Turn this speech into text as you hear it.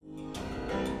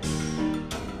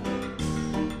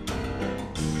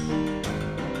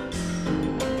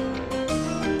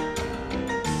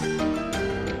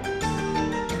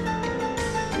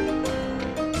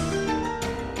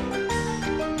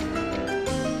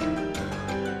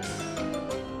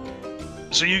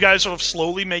So you guys sort of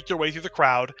slowly make your way through the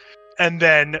crowd, and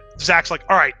then Zach's like,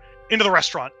 all right, into the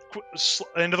restaurant,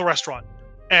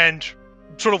 and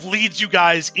sort of leads you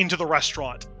guys into the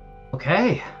restaurant.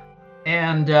 Okay.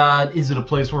 And is it a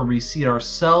place where we seat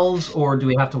ourselves, or do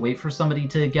we have to wait for somebody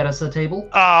to get us a table?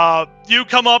 You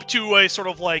come up to a sort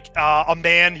of like a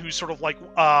man who's sort of like,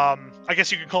 I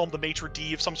guess you could call him the maitre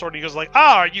d' of some sort, and he goes like,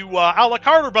 are you a la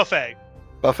carte or buffet?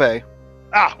 Buffet.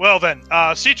 Well then,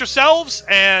 seat yourselves,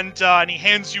 and he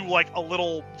hands you like a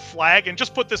little flag, and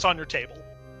just put this on your table.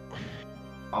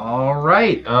 All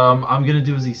right. I'm gonna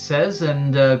do as he says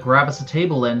and grab us a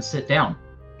table and sit down.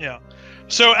 Yeah.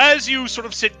 So as you sort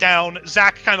of sit down,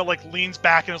 Zach kind of like leans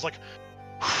back and is like,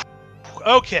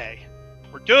 okay,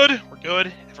 we're good,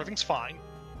 everything's fine.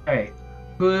 Hey,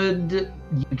 could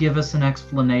you give us an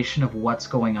explanation of what's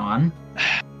going on?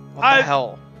 What the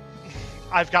hell?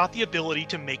 I've got the ability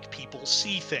to make people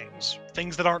see things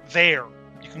that aren't there.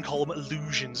 You can call them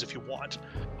illusions if you want.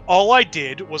 All I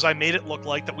did was I made it look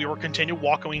like that we were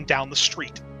walking down the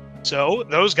street. So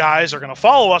those guys are going to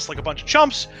follow us like a bunch of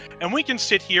chumps, and we can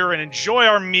sit here and enjoy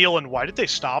our meal. And why did they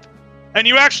stop? And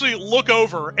you actually look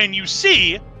over and you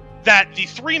see that the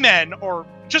three men are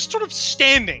just sort of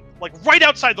standing like right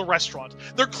outside the restaurant.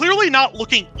 They're clearly not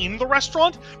looking in the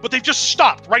restaurant, but they've just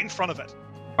stopped right in front of it.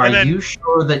 Are you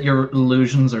sure that your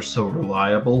illusions are so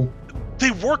reliable?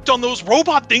 They worked on those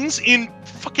robot things in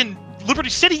fucking Liberty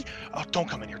City. Oh, don't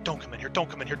come in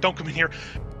here.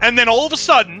 And then all of a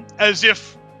sudden, as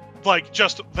if like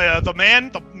just the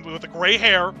man with the gray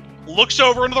hair looks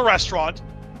over into the restaurant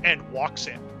and walks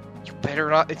in. You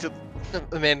better not. It's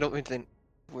the man. Don't think.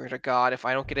 Swear to God, if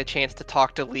I don't get a chance to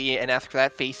talk to Lee and ask for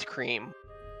that face cream.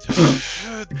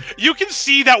 You can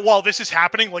see that while this is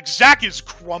happening, like Zach is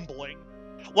crumbling.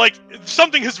 Like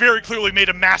something has very clearly made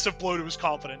a massive blow to his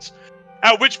confidence.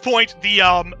 At which point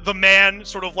the man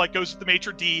sort of like goes to the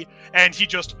maitre d' and he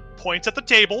just points at the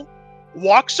table,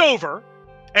 walks over.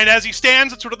 And as he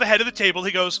stands at sort of the head of the table,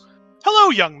 he goes, hello,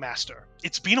 young master.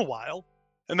 It's been a while.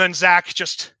 And then Zach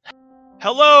just,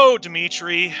 hello,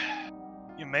 Dimitri.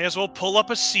 You may as well pull up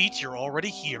a seat. You're already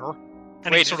here.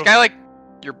 And wait, is this guy like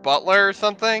your butler or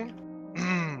something?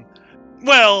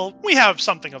 Well, we have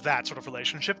something of that sort of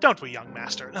relationship, don't we, young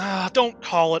master? Don't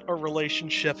call it a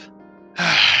relationship.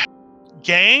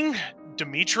 Gang,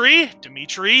 Dimitri,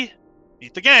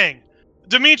 meet the gang.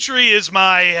 Dimitri is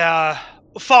my,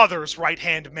 father's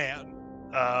right-hand man.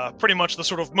 Pretty much the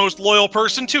sort of most loyal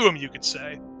person to him, you could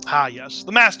say. Ah, yes,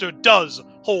 the master does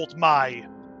hold my,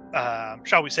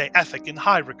 shall we say, ethic in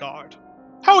high regard.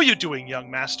 How are you doing,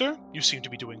 young master? You seem to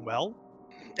be doing well.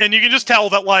 And you can just tell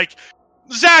that, like,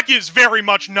 Zach is very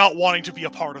much not wanting to be a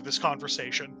part of this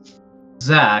conversation.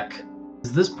 Zach,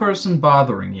 is this person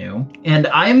bothering you? And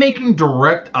I'm making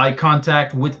direct eye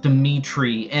contact with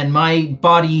Dimitri, and my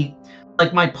body...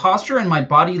 like, my posture and my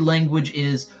body language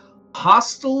is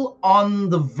hostile on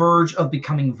the verge of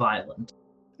becoming violent.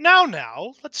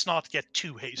 Now, let's not get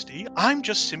too hasty. I'm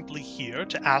just simply here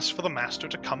to ask for the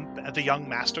young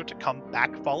master to come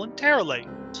back voluntarily.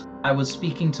 I was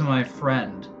speaking to my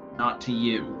friend, not to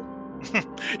you.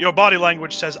 Your body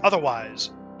language says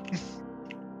otherwise.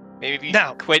 Maybe if you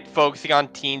quit focusing on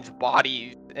teens'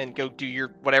 bodies and go do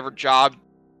your whatever job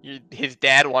his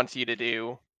dad wants you to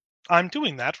do. I'm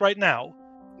doing that right now.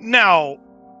 Now,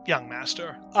 young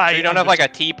master, so you don't have like a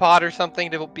teapot or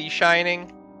something to be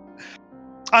shining?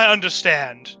 I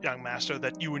understand, young master,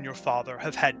 that you and your father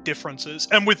have had differences.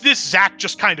 And with this, Zach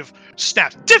just kind of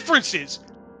snapped. Differences?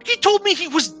 He told me he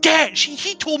was dead.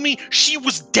 He told me she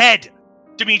was dead.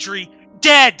 Dimitri,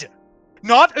 dead.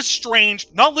 Not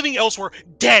estranged, not living elsewhere,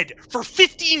 dead for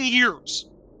 15 years.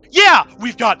 Yeah,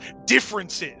 we've got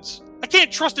differences. I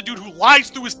can't trust a dude who lies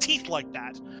through his teeth like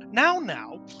that.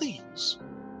 Now, please.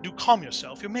 Do calm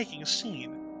yourself. You're making a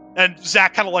scene. And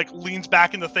Zach kind of like leans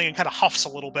back in the thing and kind of huffs a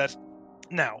little bit.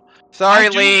 Now. Sorry,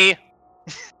 Lee.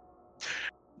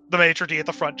 The maitre d' at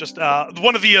the front just,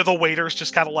 one of the waiters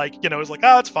just kind of like, is like,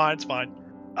 oh, it's fine.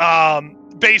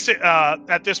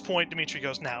 At this point, Dimitri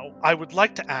goes, now, I would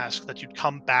like to ask that you'd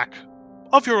come back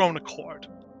of your own accord.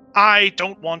 I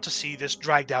don't want to see this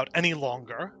dragged out any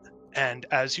longer. And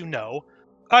as you know,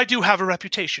 I do have a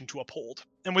reputation to uphold.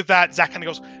 And with that, Zach kind of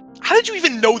goes, how did you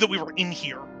even know that we were in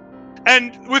here?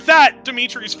 And with that,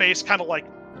 Dimitri's face kind of like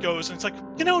goes, and it's like,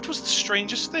 it was the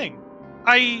strangest thing.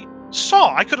 I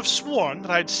could have sworn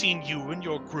that I'd seen you and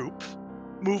your group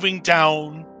moving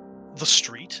down the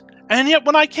street. And yet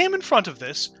when I came in front of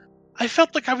this, I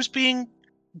felt like I was being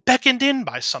beckoned in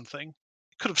by something.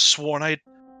 I could have sworn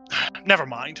never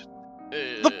mind.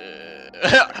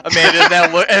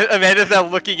 Amanda's now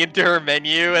looking into her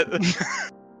menu.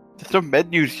 There's no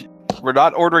menus. We're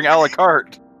not ordering a la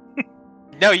carte.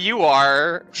 No, you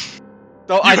are.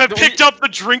 So you have picked up the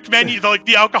drink menu,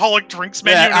 the alcoholic drinks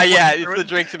menu. Yeah, it's the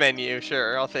drinks menu.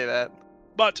 Sure, I'll say that.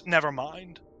 But never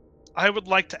mind. I would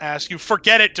like to ask you,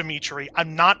 forget it, Dimitri.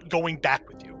 I'm not going back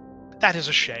with you. That is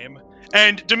a shame.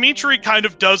 And Dimitri kind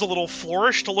of does a little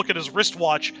flourish to look at his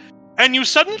wristwatch, and you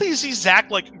suddenly see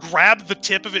Zach, grab the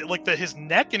tip of it, his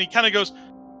neck, and he kind of goes,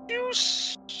 "You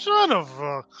son of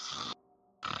a..."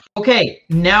 Okay,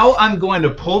 now I'm going to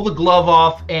pull the glove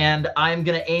off, and I'm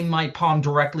going to aim my palm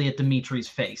directly at Dimitri's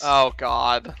face. Oh,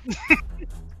 God.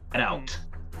 Get out.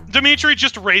 Dimitri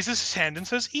just raises his hand and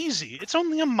says, "Easy. It's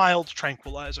only a mild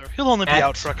tranquilizer. He'll only be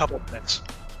out for a couple of minutes."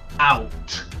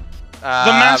 Out.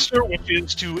 The Master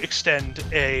wishes to extend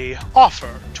a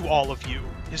offer to all of you,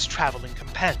 his traveling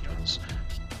companions.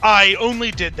 I only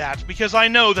did that because I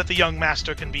know that the young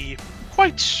Master can be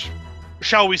quite,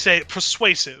 shall we say,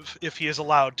 persuasive if he is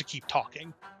allowed to keep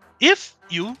talking. If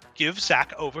you give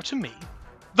Zach over to me,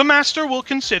 the Master will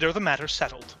consider the matter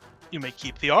settled. You may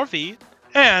keep the RV,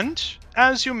 and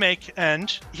as you make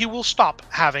end, he will stop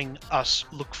having us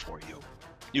look for you.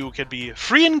 You can be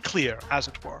free and clear, as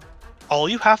it were. All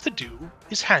you have to do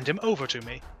is hand him over to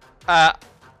me.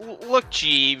 Look,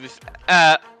 Jeeves.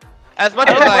 As much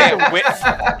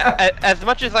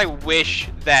as I wish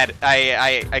that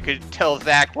I could tell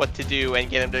Zach what to do and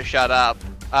get him to shut up,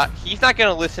 he's not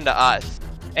gonna listen to us.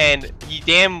 And he's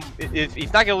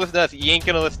not gonna listen to us. He ain't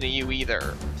gonna listen to you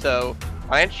either. So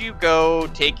why don't you go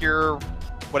take your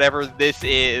whatever this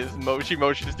is,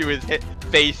 motions to his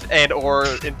face and or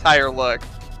entire look.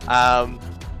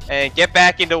 And get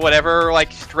back into whatever,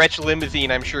 stretch limousine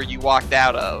I'm sure you walked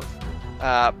out of,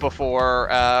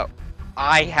 before,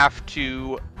 I have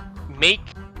to make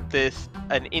this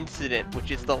an incident, which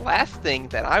is the last thing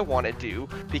that I want to do,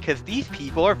 because these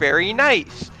people are very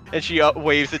nice. And she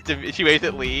waves at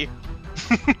Lee.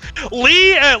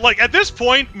 Lee, at this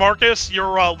point, Marcus,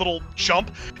 your little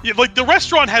chump, the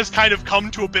restaurant has kind of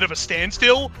come to a bit of a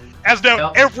standstill, as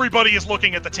now everybody is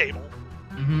looking at the table.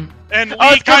 Mm-hmm. And Lee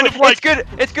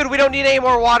it's good. We don't need any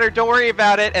more water. Don't worry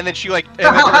about it. And then she and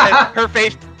her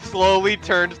face slowly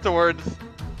turns towards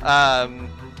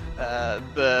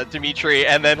the Dimitri,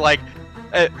 and then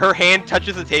her hand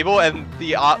touches the table, and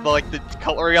the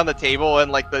cutlery on the table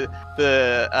and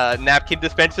the napkin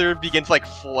dispenser begins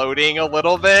floating a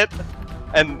little bit,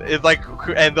 and it's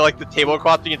the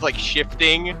tablecloth begins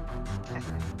shifting.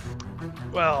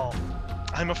 Well,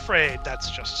 I'm afraid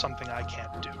that's just something I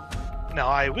can't do. Now,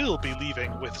 I will be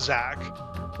leaving with Zach.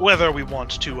 Whether we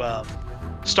want to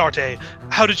start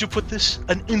how did you put this,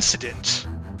 an incident?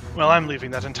 Well, I'm leaving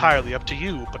that entirely up to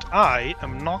you, but I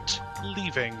am not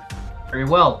leaving. Very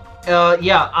well.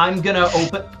 I'm gonna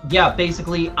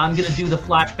basically, I'm gonna do the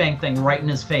flashbang thing right in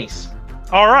his face.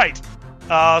 Alright.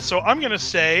 So I'm gonna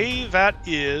say that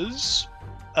is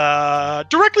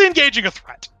directly engaging a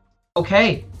threat.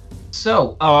 Okay.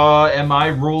 So, am I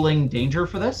rolling danger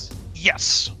for this?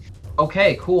 Yes.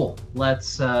 Okay, cool.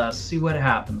 Let's see what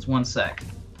happens. 1 sec.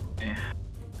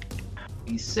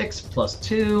 D6 plus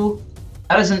 2.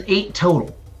 That is an 8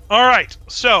 total. Alright,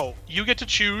 so you get to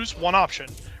choose one option.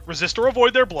 Resist or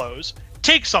avoid their blows,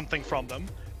 take something from them,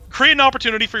 create an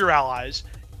opportunity for your allies,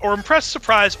 or impress,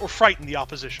 surprise, or frighten the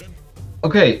opposition.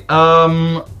 Okay,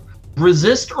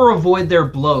 resist or avoid their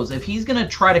blows. If he's gonna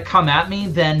try to come at me,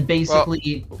 then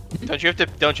basically... Well, don't you have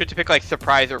to pick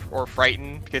surprise or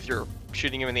frighten because you're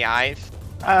shooting him in the eyes?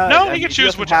 No, you can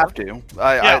choose whichever. Have to.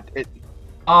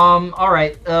 All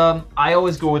right. I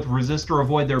always go with resist or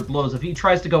avoid their blows. If he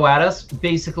tries to go at us,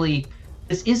 basically,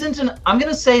 this isn't I'm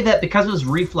gonna say that because of his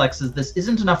reflexes, this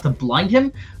isn't enough to blind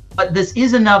him, but this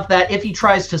is enough that if he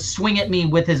tries to swing at me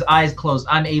with his eyes closed,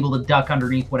 I'm able to duck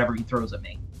underneath whatever he throws at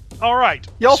me. All right.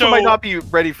 He also might not be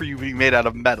ready for you being made out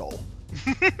of metal.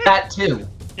 That too.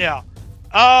 Yeah.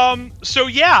 I'm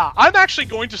actually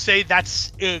going to say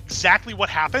that's exactly what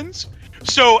happens.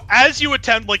 So as you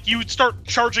attempt, you start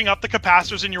charging up the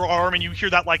capacitors in your arm, and you hear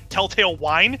that telltale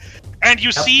whine, and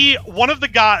you see one of the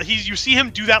guys. You see him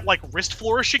do that wrist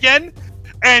flourish again,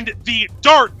 and the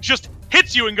dart just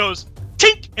hits you and goes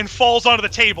tink and falls onto the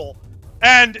table.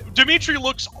 And Dimitri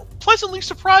looks pleasantly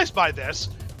surprised by this,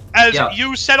 as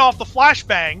you set off the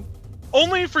flashbang,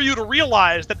 only for you to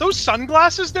realize that those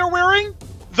sunglasses they're wearing,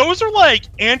 those are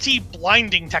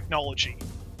anti-blinding technology.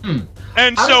 And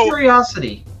out of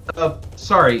curiosity.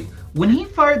 Sorry. When he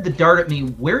fired the dart at me,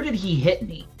 where did he hit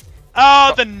me?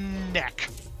 The neck.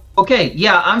 Okay,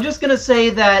 I'm just gonna say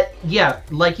that,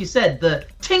 like you said, the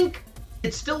tink,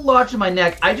 it's still lodged in my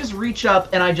neck. I just reach up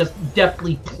and I just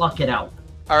deftly pluck it out.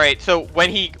 All right, so when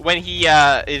he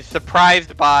is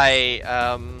surprised by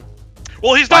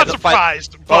Well, he's not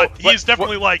surprised, but he's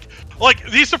definitely like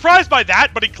he's surprised by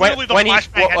that, but he clearly the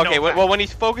flashbang had no effect. Well, when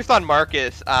he's focused on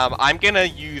Marcus, I'm gonna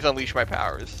use Unleash My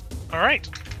Powers. All right.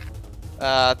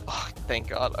 Thank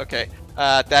God. Okay.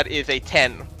 That is a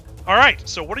 10. All right.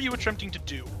 So what are you attempting to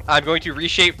do? I'm going to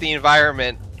reshape the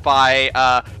environment by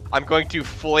I'm going to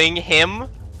fling him.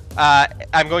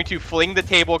 I'm going to fling the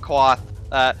tablecloth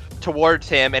towards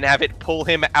him and have it pull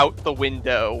him out the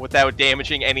window without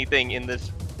damaging anything in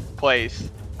this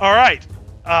place. All right.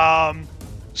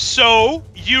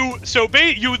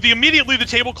 Immediately the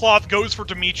tablecloth goes for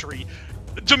Dimitri.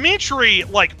 Dimitri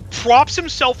props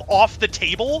himself off the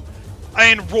table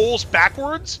and rolls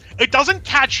backwards. It doesn't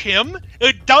catch him.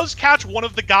 It does catch one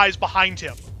of the guys behind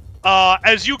him.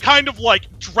 As you kind of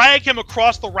drag him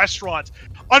across the restaurant.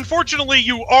 Unfortunately,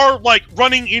 you are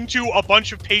running into a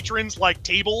bunch of patrons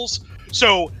tables.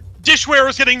 So dishware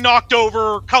is getting knocked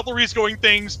over, cutlery is going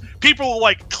things, people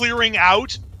are clearing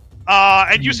out.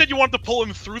 And you said you wanted to pull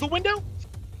him through the window?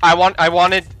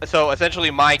 So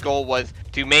essentially my goal was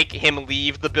to make him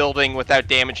leave the building without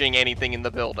damaging anything in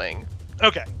the building.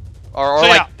 Okay. Or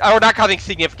not causing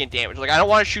significant damage. I don't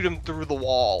want to shoot him through the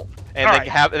wall and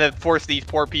then force these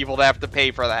poor people to have to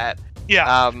pay for that.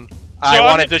 Yeah. I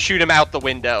wanted to shoot him out the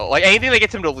window. Anything that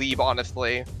gets him to leave,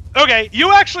 honestly. Okay,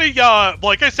 you actually,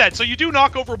 like I said, so you do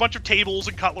knock over a bunch of tables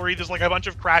and cutlery. There's a bunch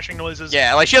of crashing noises.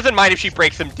 Yeah, she doesn't mind if she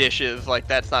breaks some dishes.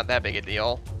 That's not that big a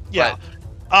deal. Yeah.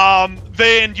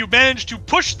 Then you manage to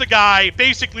push the guy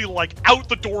basically out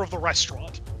the door of the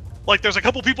restaurant. There's a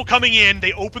couple people coming in,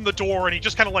 they open the door, and he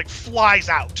just kind of flies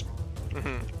out.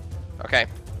 Mm-hmm. Okay.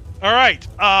 All right.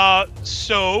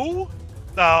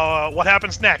 What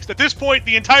happens next? At this point,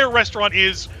 the entire restaurant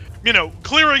is,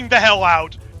 clearing the hell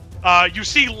out. You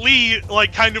see Lee,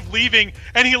 kind of leaving,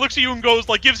 and he looks at you and goes,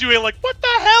 gives you a, what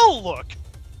the hell look.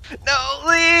 No,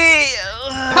 Lee!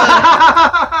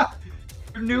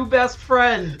 Your new best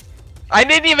friend. I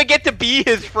didn't even get to be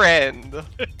his friend.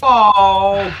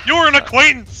 Oh. You're an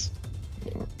acquaintance.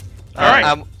 All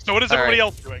right. So what is everybody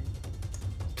else doing?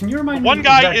 Can you remind me? One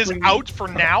guy is out for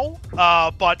now,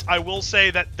 but I will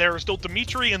say that there is still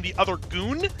Dimitri and the other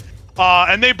goon,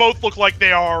 and they both look like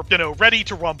they are, ready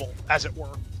to rumble, as it were.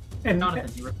 And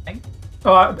you were saying?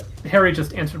 Harry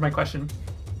just answered my question.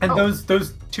 And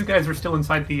those two guys are still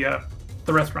inside the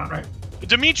restaurant, right?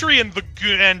 Dimitri and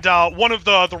one of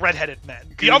the redheaded men.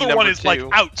 The Goon other one is 2.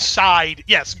 Outside.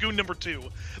 Yes, goon number 2.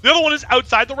 The other one is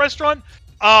outside the restaurant.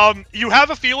 You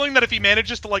have a feeling that if he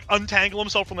manages to untangle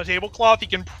himself from the tablecloth, he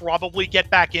can probably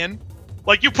get back in.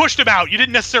 You pushed him out. You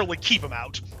didn't necessarily keep him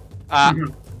out.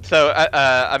 So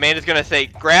Amanda's gonna say,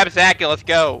 "Grab Zach and let's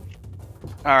go."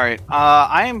 All right.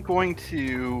 I am going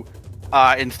to,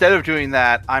 instead of doing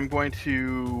that, I'm going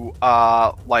to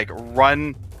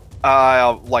run,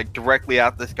 directly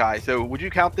at this guy. So would you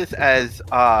count this as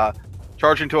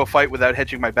charge into a fight without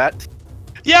hedging my bets?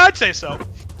 Yeah, I'd say so.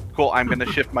 Cool. I'm going to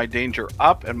shift my danger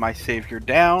up and my savior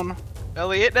down.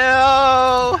 Elliot,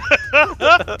 no!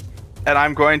 And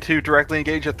I'm going to directly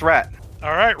engage a threat.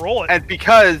 All right, roll it. And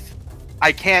because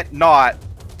I can't not,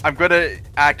 I'm going to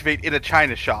activate in a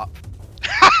china shop.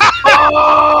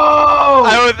 Oh!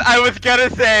 I was gonna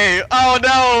say, oh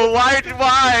no,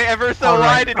 why ever so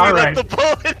why did we let the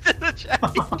bullet into the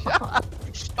shop?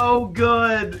 Oh,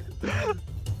 good.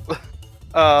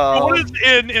 What does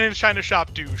in a China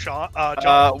shop do, John?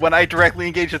 When I directly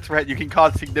engage a threat, you can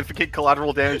cause significant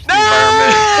collateral damage to the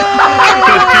environment. You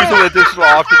can choose an additional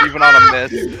option even on a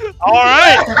miss. All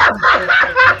right.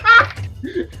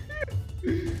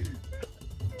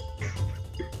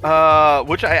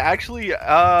 Which I actually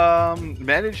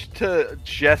managed to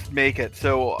just make it.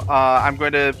 So I'm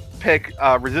going to pick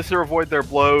resist or avoid their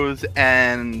blows,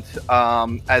 and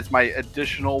as my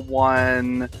additional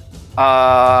one,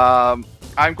 I'm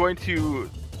going to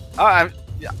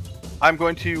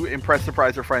impress,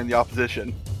 surprise, or frighten the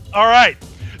opposition. All right.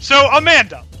 So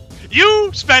Amanda, you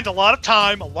spent a lot of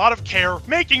time, a lot of care,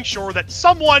 making sure that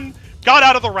someone got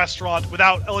out of the restaurant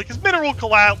without as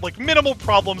minimal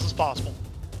problems as possible.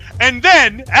 And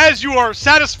then, as you are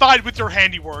satisfied with your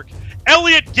handiwork,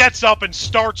 Elliot gets up and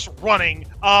starts running.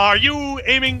 Are you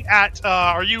aiming at?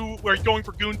 Are you going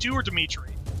for Goon 2 or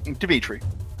Dimitri? Dimitri.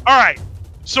 All right.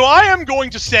 So I am going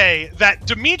to say that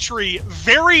Dimitri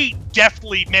very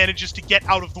deftly manages to get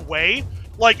out of the way.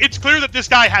 It's clear that this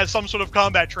guy has some sort of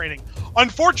combat training.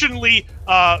 Unfortunately,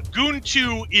 Goon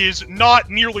 2 is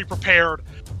not nearly prepared,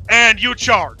 and you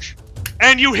charge,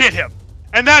 and you hit him,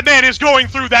 and that man is going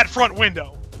through that front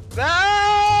window.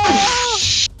 No!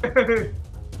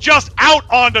 Just out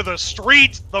onto the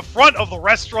street. The front of the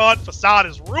restaurant facade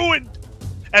is ruined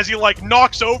as he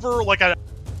knocks over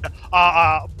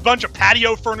bunch of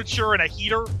patio furniture and a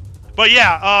heater. But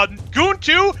yeah, Goon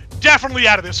 2, definitely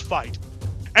out of this fight.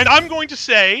 And I'm going to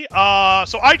say,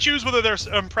 so I choose whether they're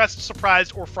impressed,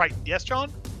 surprised, or frightened. Yes,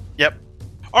 John? Yep.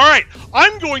 All right,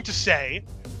 I'm going to say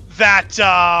that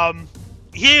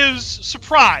he is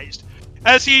surprised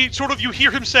as he you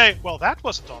hear him say, well, that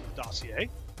wasn't on the dossier.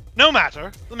 No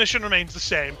matter, the mission remains the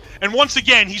same. And once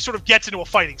again, he sort of gets into a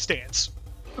fighting stance.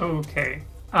 Okay.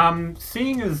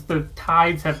 Seeing as the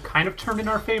tides have kind of turned in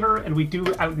our favor and we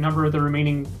do outnumber the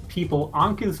remaining people,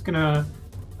 Ankh is gonna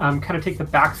kind of take the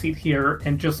backseat here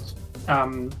and just,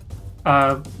 grab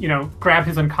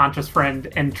his unconscious friend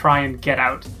and try and get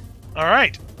out. All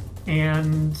right.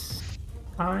 And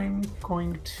I'm just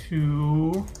going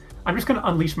to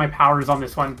unleash my powers on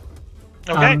this one.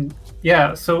 Okay.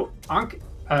 So Ankh,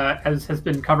 as has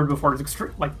been covered before, is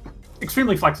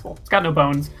extremely flexible. It's got no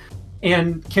bones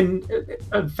and can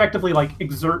effectively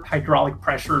exert hydraulic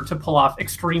pressure to pull off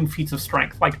extreme feats of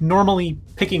strength. Like normally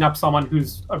picking up someone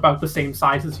who's about the same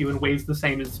size as you and weighs the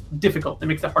same is difficult. It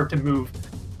makes it hard to move.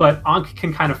 But Ankh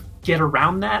can kind of get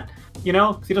around that,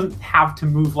 because he doesn't have to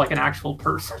move like an actual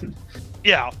person.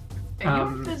 Yeah. And you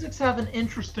and physics have an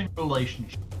interesting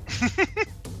relationship.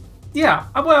 Yeah.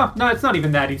 Well, no, it's not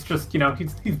even that. He's just,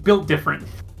 he's built different.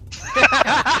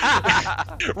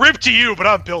 Rip to you, but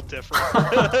I'm built different.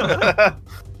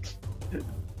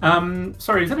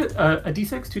 Sorry, is that a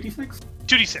D6? 2D6?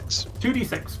 2d6.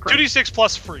 2D6, great. 2d6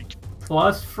 plus freak.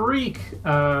 Plus freak.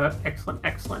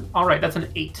 Excellent. All right, that's an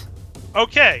 8.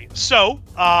 Okay, so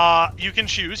you can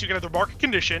choose. You can either mark a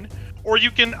condition, or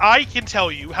I can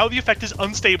tell you how the effect is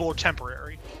unstable or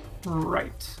temporary.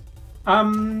 Right.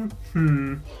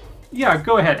 Yeah,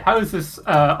 go ahead. How is this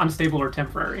unstable or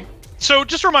temporary? So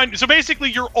just remind me. So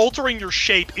basically, you're altering your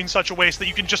shape in such a way so that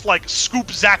you can just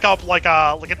scoop Zach up like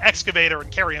an excavator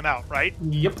and carry him out, right?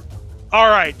 Yep. All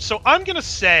right. So I'm gonna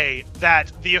say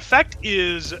that the effect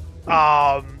is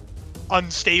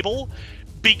unstable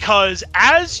because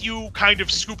as you kind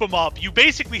of scoop him up, you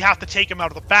basically have to take him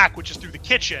out of the back, which is through the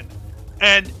kitchen.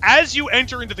 And as you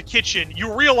enter into the kitchen,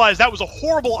 you realize that was a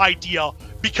horrible idea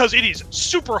because it is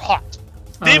super hot.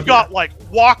 They've got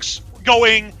woks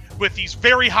going with these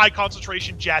very high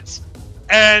concentration jets,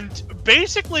 and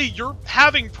basically you're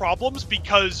having problems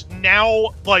because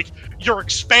now you're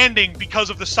expanding because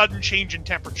of the sudden change in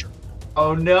temperature.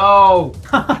 Oh no.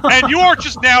 And you are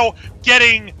just now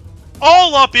getting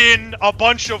all up in a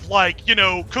bunch of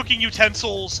cooking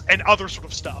utensils and other sort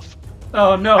of stuff.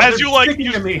 Oh no. As you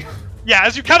to me. Yeah,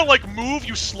 as you kind of move,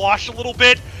 you slosh a little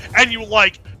bit and you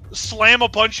slam a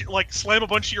bunch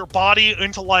of your body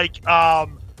into a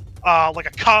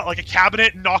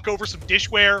cabinet and knock over some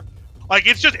dishware.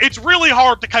 It's really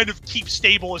hard to kind of keep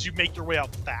stable as you make your way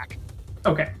out the back.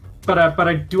 Okay,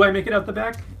 but do I make it out the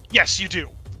back? Yes, you do.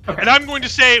 Okay. And I'm going to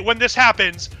say when this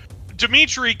happens,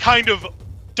 Dimitri kind of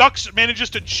manages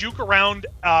to juke around,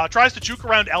 tries to juke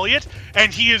around Elliot,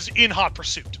 and he is in hot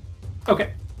pursuit.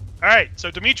 Okay. All right, so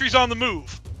Dimitri's on the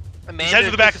move. Amanda's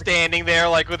to the back just standing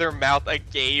there with her mouth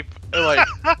agape, and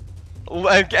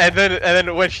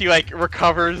then when she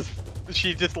recovers,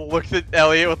 she just looks at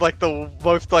Elliot with the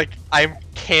most I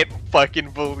can't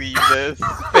fucking believe this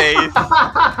face.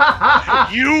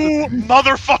 You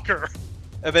motherfucker!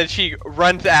 And then she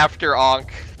runs after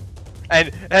Ankh,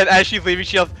 and as she's leaving,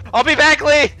 she yells, "I'll be back,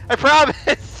 Lee! I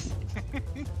promise!"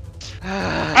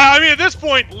 I mean, at this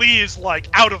point, Lee is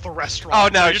out of the restaurant. Oh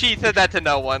no, she said that to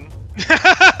no one.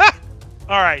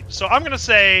 Alright, so I'm gonna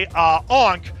say,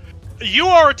 Ankh, you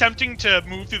are attempting to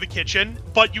move through the kitchen,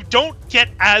 but you don't get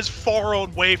as far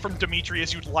away from Dimitri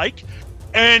as you'd like,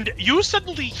 and you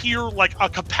suddenly hear, a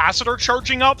capacitor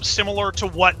charging up, similar to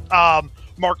what,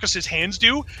 Marcus's hands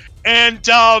do, and,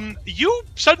 you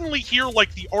suddenly hear,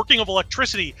 the arcing of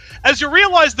electricity, as you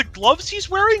realize the gloves he's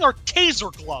wearing are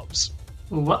taser gloves.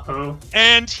 Uh-oh.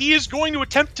 And he is going to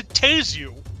attempt to tase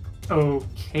you.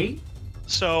 Okay.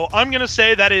 So I'm going to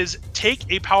say that is take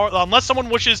a power... Unless someone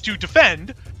wishes to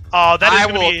defend, that is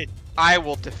going to be... I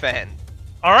will defend.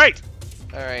 All right.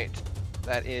 All right.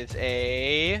 That is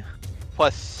a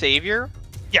plus savior.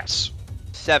 Yes.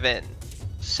 7.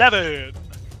 7.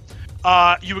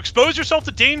 You expose yourself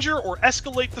to danger or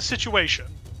escalate the situation.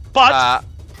 But...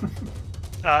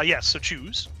 yes, so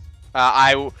choose.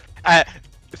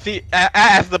 See,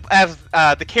 as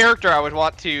the character, I would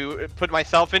want to put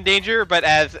myself in danger, but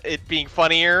as it being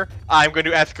funnier, I'm going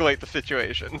to escalate the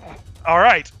situation. All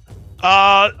right.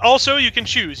 Also, you can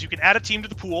choose. You can add a team to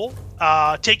the pool,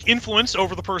 take influence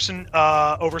over the person,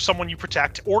 over someone you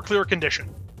protect, or clear a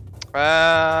condition.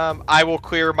 I will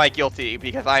clear my guilty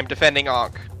because I'm defending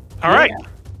Ankh. All right.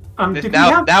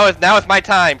 Now is my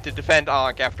time to defend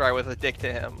Ankh after I was a dick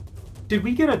to him. Did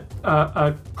we get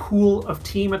a pool of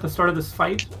team at the start of this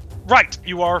fight? Right,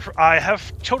 you are. I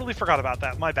have totally forgot about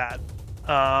that. My bad.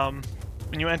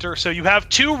 When you enter, so you have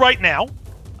 2 right now.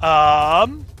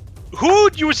 Who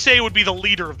you would say would be the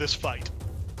leader of this fight?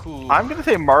 Cool. I'm gonna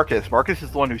say Marcus. Marcus is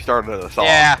the one who started us off.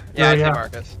 Yeah, I'd say yeah.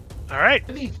 Marcus. All right.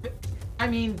 I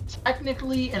mean,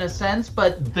 technically, in a sense,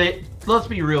 but let's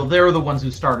be real, they're the ones who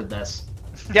started this.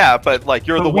 Yeah, but like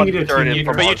you're But the we one need who a started team it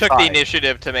from But you our took the side.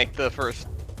 initiative to make the first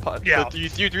punch. Yeah. So you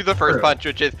threw the first True. punch,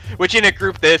 which in a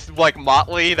group this like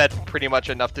motley, that's pretty much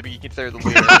enough to be considered the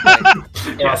leader. I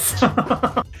think. Yes.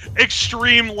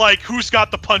 Extreme, like who's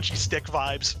got the punchy stick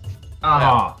vibes.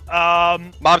 Uh-huh.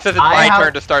 Mom says it's I my have-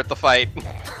 turn to start the fight.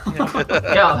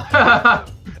 Yeah.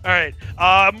 All right.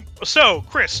 So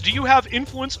Chris, do you have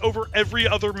influence over every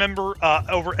other member,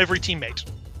 over every teammate?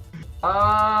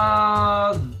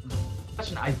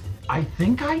 Question. I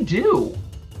think I do.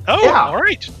 Oh, Yeah. all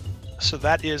right. So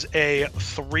that is a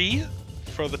 3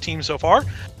 for the team so far.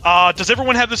 Does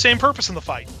everyone have the same purpose in the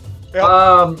fight?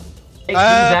 Take these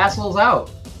assholes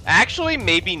out. Actually,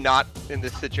 maybe not in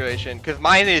this situation, because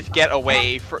mine is get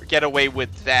away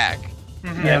with Zach. Yeah,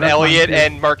 And that's Elliot mine too.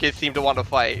 and Marcus seem to want to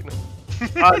fight.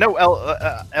 No,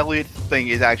 Elliot's thing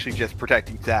is actually just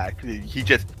protecting Zach. He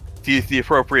just sees the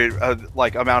appropriate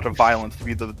amount of violence to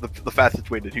be the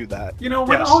fastest way to do that. You know,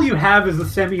 when Yes. all you have is a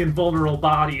semi-invulnerable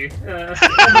body.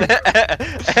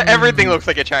 Everything looks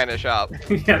like a China shop.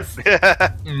 Yes.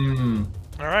 Mm.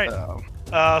 All right. Um,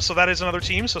 So that is another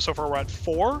team. So far we're at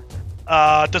 4.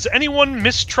 Does anyone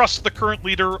mistrust the current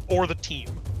leader or the team?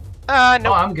 Oh,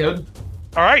 No, I'm good.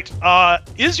 All right.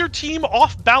 Is your team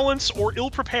off balance or ill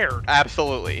prepared?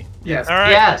 absolutely. Yes. All right.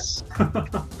 Yes.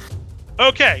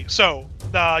 Okay. So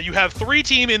you have 3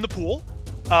 team in the pool,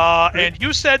 and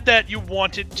you said that you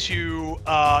wanted to.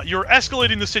 You're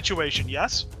escalating the situation.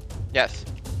 Yes. Yes.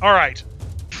 All right.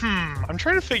 I'm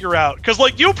trying to figure out because,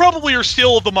 like, you probably are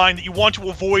still of the mind that you want to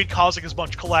avoid causing as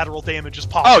much collateral damage as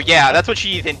possible. Oh yeah, that's what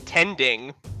she's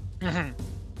intending. Mhm.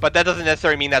 But that doesn't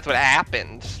necessarily mean that's what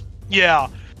happened. Yeah.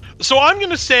 So I'm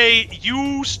gonna say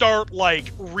you start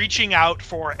like reaching out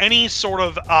for any sort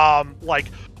of like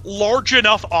large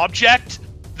enough object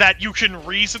that you can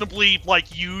reasonably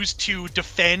like use to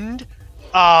defend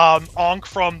Ankh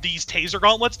from these taser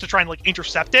gauntlets to try and like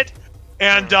intercept it.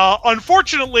 And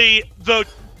unfortunately, the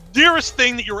nearest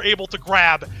thing that you're able to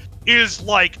grab is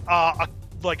like a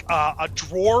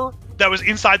drawer that was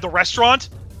inside the restaurant.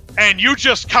 And you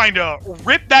just kind of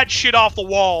rip that shit off the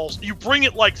walls. You bring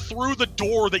it, like, through the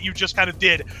door that you just kind of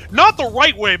did. Not the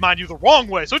right way, mind you, the wrong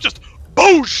way. So it just,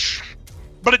 boosh!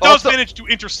 But it does Also- manage to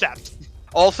intercept.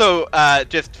 Also,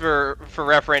 just for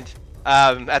reference,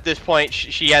 at this point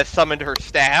she has summoned her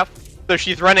staff, so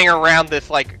she's running around this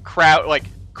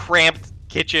cramped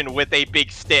kitchen with a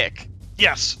big stick.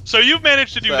 Yes. So you've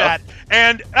managed to do So- that.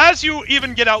 And as you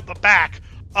even get out the back,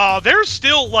 there's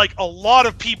still, like, a lot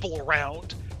of people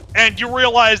around. And you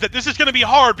realize that this is going to be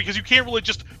hard because you can't really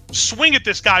just swing at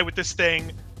this guy with this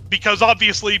thing because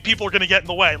obviously people are going to get in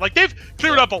the way. Like, they've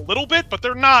cleared up a little bit, but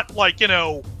they're not, like, you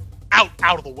know, out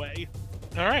of the way.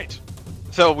 All right.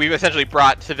 So we've essentially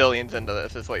brought civilians into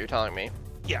this, is what you're telling me.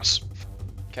 Yes.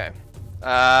 Okay.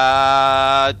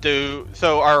 Right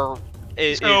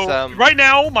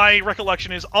now, my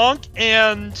recollection is Ankh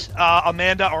and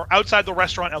Amanda are outside the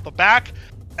restaurant out the back.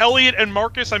 Elliot and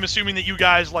Marcus, I'm assuming that you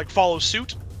guys, like, follow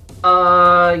suit.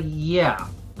 Yeah.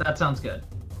 That sounds good.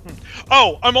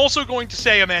 Oh, I'm also going to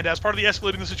say, Amanda, as part of the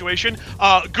escalating the situation,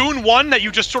 Goon 1 that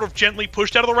you just sort of gently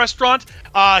pushed out of the restaurant,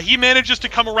 he manages to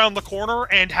come around the corner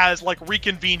and has, like,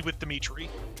 reconvened with Dimitri.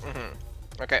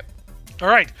 Okay. All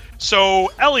right,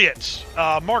 so Elliot,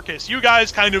 Marcus, you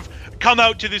guys kind of come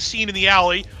out to this scene in the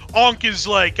alley. Ankh is,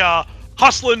 like,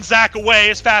 hustling Zach away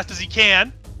as fast as he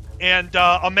can, and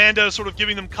Amanda is sort of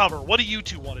giving them cover. What do you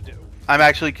two want to do? I'm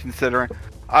actually considering.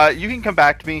 You can come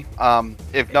back to me.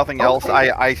 If nothing else,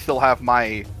 I still have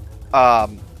my.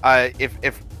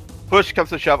 If push comes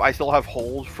to shove, I still have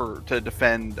hold to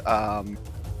defend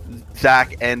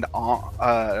Zach and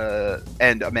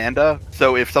Amanda.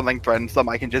 So if something threatens them,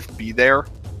 I can just be there.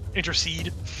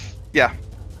 Intercede. Yeah,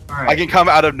 All I right. can come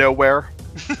out of nowhere.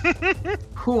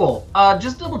 Cool.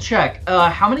 Just double check.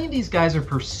 How many of these guys are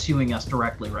pursuing us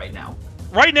directly right now?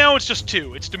 Right now, it's just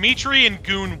 2. It's Dimitri and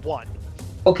Goon 1.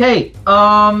 Okay,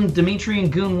 Dimitri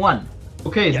and Goon 1.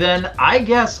 Okay, Yeah. then I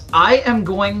guess I am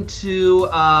going to,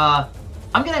 I'm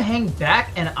gonna hang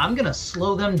back and I'm gonna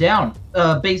slow them down.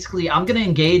 Basically, I'm gonna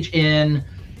engage in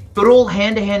good old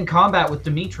hand-to-hand combat with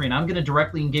Dimitri, and I'm gonna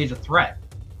directly engage a threat.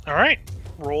 All right,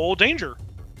 roll danger.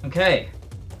 Okay.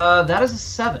 That is a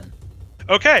 7.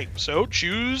 Okay, so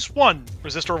choose one.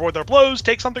 Resist or avoid their blows,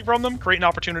 take something from them, create an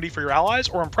opportunity for your allies,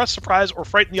 or impress, surprise, or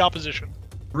frighten the opposition.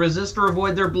 Resist or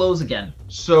avoid their blows again.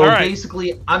 So Alright.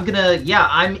 basically, I'm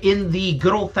in the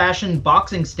good old-fashioned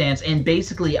boxing stance, and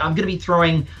basically, I'm gonna be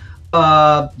throwing,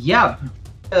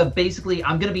 basically,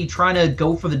 I'm gonna be trying to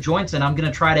go for the joints, and I'm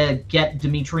gonna try to get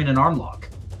Dimitri in an arm lock.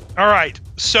 Alright,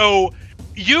 so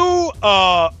you,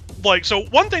 so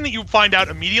one thing that you find out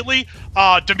immediately,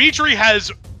 Dimitri has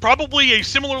probably a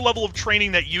similar level of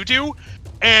training that you do,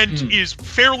 and is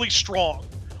fairly strong.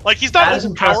 Like, he's not That is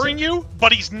overpowering impressive. you,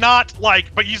 but he's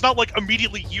not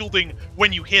immediately yielding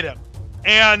when you hit him.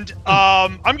 And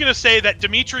I'm gonna say that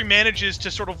Dimitri manages to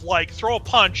sort of like throw a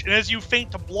punch, and as you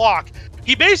feint to block,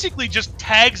 he basically just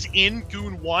tags in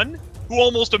Goon 1, who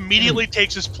almost immediately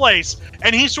takes his place,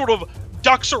 and he sort of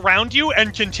ducks around you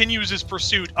and continues his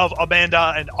pursuit of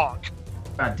Amanda and Ankh.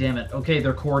 God damn it. Okay,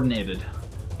 they're coordinated.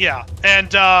 Yeah,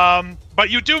 and but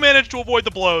you do manage to avoid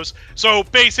the blows. So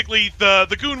basically,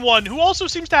 the Goon 1, who also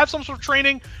seems to have some sort of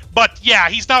training, but yeah,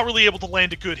 he's not really able to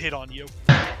land a good hit on you.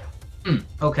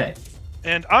 Okay.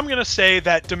 And I'm gonna say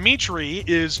that Dimitri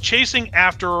is chasing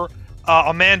after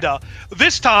Amanda.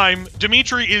 This time,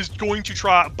 Dimitri is going to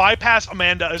try and bypass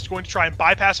Amanda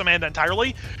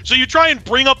entirely. So you try and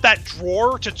bring up that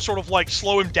drawer to sort of like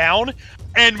slow him down,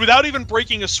 and without even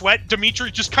breaking a sweat, Dimitri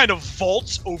just kind of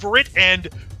vaults over it and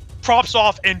props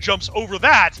off and jumps over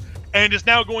that, and is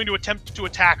now going to attempt to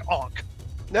attack Ankh.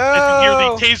 No! As you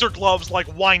hear the taser gloves like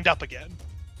wind up again.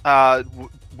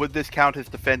 Would this count as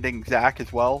defending Zach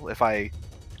as well? If I...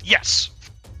 Yes.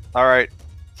 All right.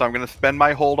 So I'm gonna spend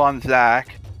my hold on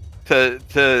Zach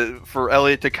for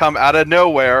Elliot to come out of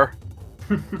nowhere.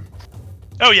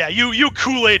 Oh yeah, you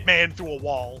Kool-Aid man through a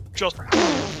wall. Just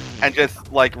And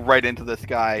just like right into this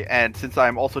guy. And since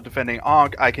I'm also defending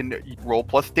Ankh, I can roll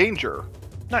plus danger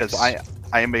because nice.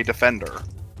 I am a defender.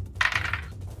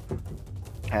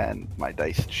 And my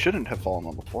dice shouldn't have fallen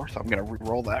on the floor, so I'm gonna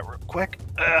re-roll that real quick.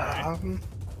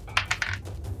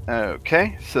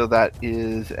 Okay, so that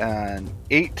is an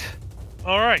 8.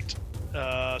 Alright.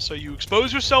 So you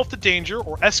expose yourself to danger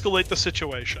or escalate the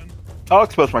situation. I'll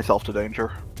expose myself to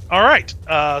danger. Alright.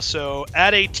 So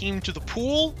add a team to the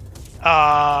pool.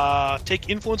 Take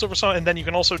influence over someone, and then you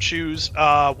can also choose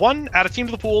one, add a team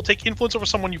to the pool, take influence over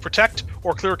someone you protect,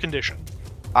 or clear a condition.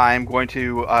 I'm going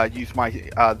to use my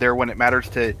there when it matters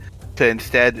to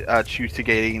instead choose to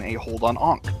gain a hold on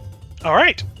Ankh.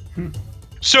 Alright.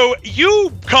 So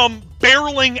you come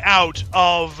barreling out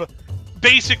of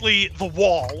basically the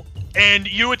wall, and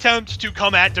you attempt to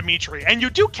come at Dimitri, and you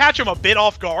do catch him a bit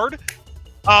off guard,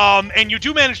 and you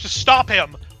do manage to stop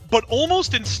him, but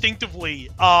almost instinctively,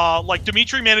 like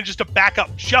Dimitri manages to back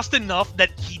up just enough that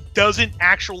he doesn't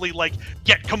actually like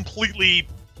get completely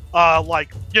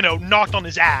knocked on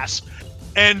his ass.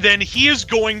 And then he is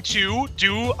going to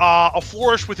do a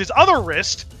flourish with his other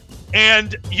wrist,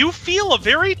 and you feel a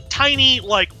very tiny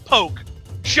like poke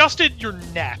just in your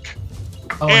neck.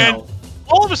 Oh, And no.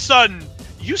 all of a sudden,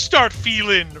 you start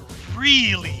feeling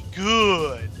really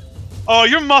good. Oh,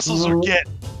 your muscles are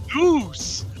getting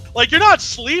loose. Like, you're not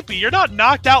sleepy, you're not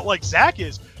knocked out like Zach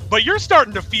is, but you're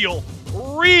starting to feel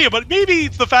real. But maybe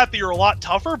it's the fact that you're a lot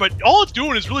tougher, but all it's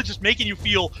doing is really just making you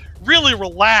feel really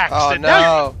relaxed. Oh, and now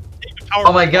no. you're taking power.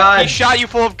 Oh my He god. shot you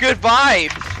full of good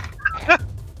vibes!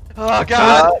 Oh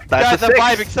god, That's guys, a I'm 6.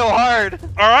 vibing so hard!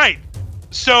 Alright.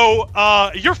 So,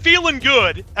 you're feeling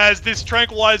good as this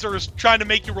tranquilizer is trying to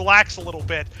make you relax a little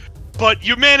bit, but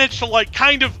you manage to, like,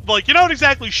 kind of, like, you don't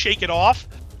exactly shake it off,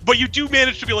 but you do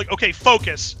manage to be like, okay,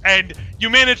 focus, and you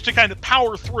manage to kind of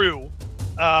power through.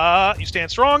 You stand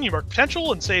strong, you mark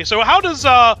potential, and say, so how does,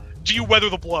 do you weather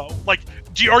the blow? Like,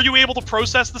 are you able to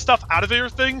process the stuff out of your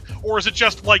thing, or is it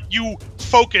just, like, you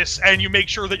focus and you make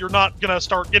sure that you're not gonna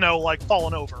start, like,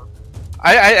 falling over?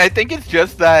 I think it's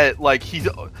just that like he's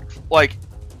like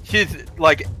his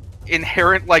like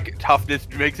inherent like toughness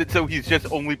makes it so he's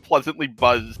just only pleasantly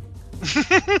buzzed.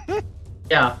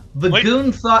 Yeah, the Wait.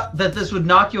 goon thought that this would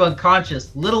knock you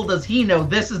unconscious. Little does he know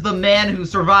this is the man who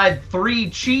survived 3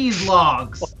 cheese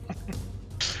logs.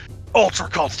 Ultra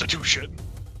Constitution.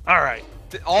 Alright.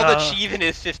 All the cheese in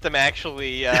his system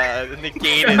actually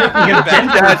negated. Yeah,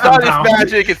 it's not Compound.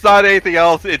 his magic. It's not anything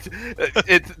else. It's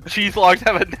cheese logs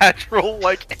have a natural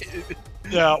like.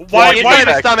 Yeah, The why inside of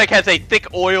the stomach has a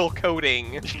thick oil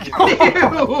coating.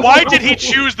 why did he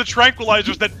choose the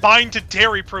tranquilizers that bind to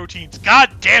dairy proteins? God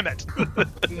damn it!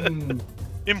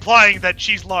 Implying that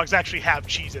cheese logs actually have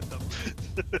cheese in them.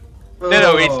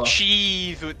 No, Oh. it's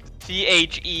cheese with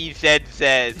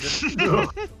CHEZZ.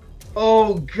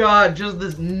 Oh god, just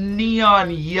this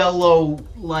neon yellow,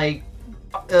 like,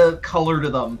 color to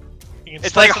them. You can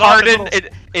It's slice like it off in hardened.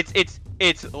 little-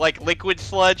 It's like liquid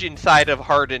sludge inside of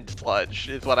hardened sludge.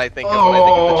 Is what I think of when I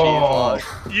think of the cheese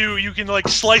log. You can like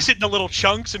slice it into little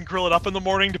chunks and grill it up in the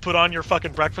morning to put on your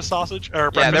fucking breakfast sausage or Yeah,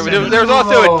 breakfast there, sandwich. there's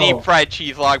also a Oh. deep fried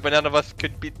cheese log, but none of us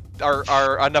could be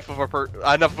are enough of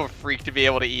a freak to be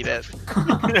able to eat it.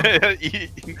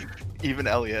 Even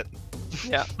Elliot.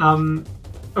 Yeah.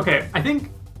 Okay, I think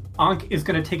Ankh is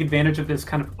going to take advantage of this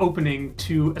kind of opening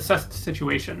to assess the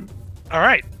situation. All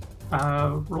right.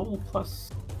 Roll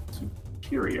plus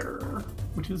superior,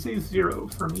 which is a 0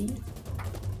 for me.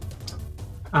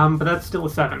 But that's still a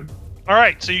 7. All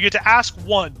right. So you get to ask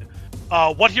one.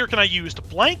 What here can I use to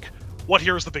blank? What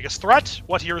here is the biggest threat?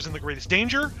 What here is in the greatest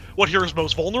danger? What here is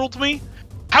most vulnerable to me?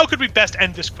 How could we best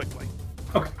end this quickly?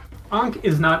 Okay, Ankh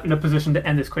is not in a position to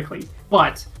end this quickly,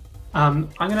 but I'm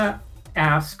going to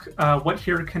ask what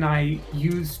here can I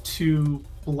use to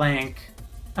blank,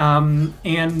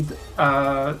 and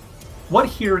what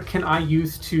here can I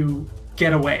use to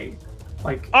get away?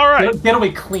 Like, All right. get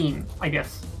away clean, I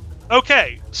guess.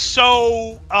 Okay,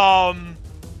 so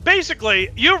basically,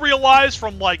 you realize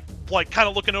from like kind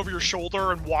of looking over your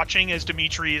shoulder and watching as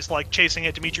Dimitri is like chasing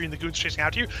at Dimitri and the goons chasing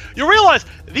after you, you realize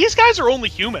these guys are only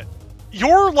human.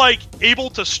 You're like able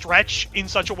to stretch in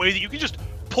such a way that you can just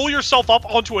pull yourself up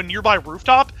onto a nearby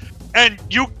rooftop, and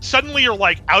you suddenly are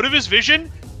like out of his vision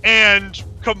and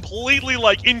completely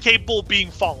like incapable of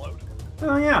being followed.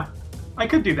 Oh yeah, I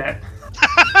could do that.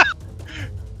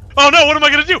 Oh no, what am I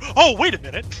gonna do? Oh, wait a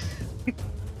minute.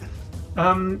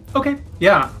 Okay,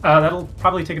 yeah, that'll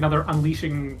probably take another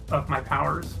unleashing of my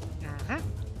powers.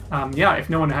 Yeah, if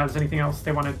no one has anything else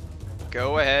they want to.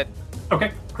 Go ahead.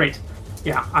 Okay, great.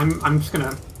 Yeah, I'm just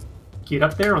gonna get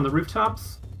up there on the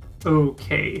rooftops.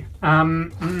 Okay,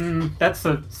 that's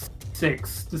a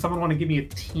 6. Does someone want to give me a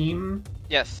team?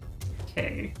 Yes.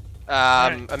 Okay,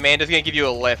 Right. Amanda's gonna give you a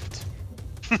lift.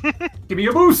 give me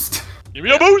a boost. Give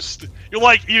me a boost!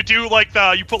 You do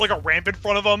you put like a ramp in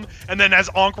front of him, and then as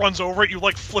Ankh runs over it, you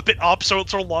like flip it up so it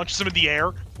sort of launches him in the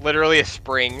air. Literally a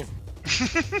spring.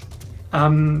 Yeah,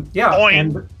 Boing.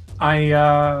 and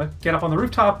I get up on the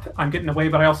rooftop. I'm getting away,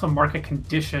 but I also mark a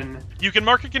condition. You can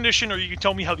mark a condition, or you can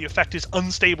tell me how the effect is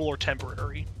unstable or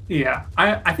temporary. Yeah,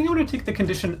 I think I'm going to take the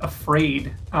condition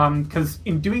afraid, because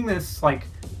in doing this, like,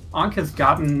 Ankh has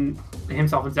gotten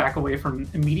himself and Zach away from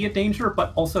immediate danger,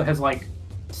 but also has, like,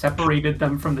 separated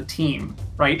them from the team,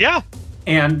 right? Yeah.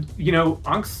 And, you know,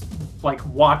 Ankh's, like,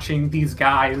 watching these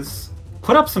guys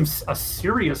put up a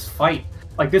serious fight.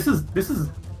 Like, this is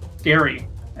scary.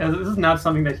 This is not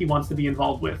something that he wants to be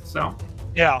involved with, so...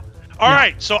 Yeah. All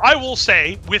right. So I will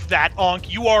say, with that,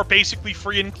 Ankh, you are basically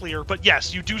free and clear, but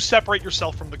yes, you do separate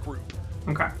yourself from the group.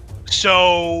 Okay.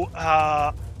 So,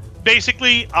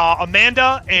 basically,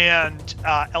 Amanda and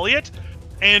Elliot,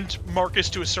 and Marcus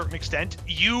to a certain extent,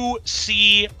 you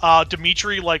see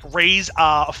Dimitri, like, raise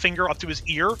a finger up to his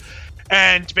ear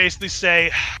and basically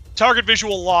say, target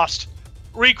visual lost,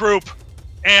 regroup.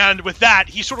 And with that,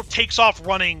 he sort of takes off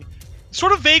running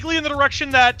sort of vaguely in the direction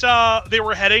that they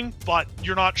were heading, but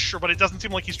you're not sure, but it doesn't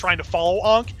seem like he's trying to follow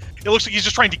Ankh. It looks like he's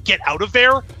just trying to get out of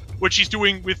there, which he's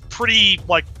doing with pretty,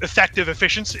 like, effective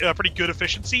efficiency, pretty good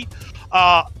efficiency.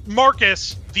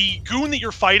 Marcus, the goon that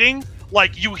you're fighting,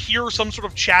 like, you hear some sort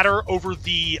of chatter over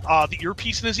the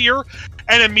earpiece in his ear,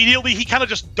 and immediately he kind of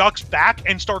just ducks back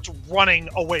and starts running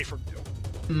away from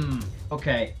you.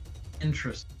 Okay.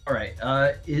 Interesting. All right.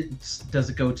 Does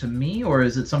it go to me, or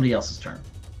is it somebody else's turn?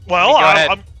 Well, Go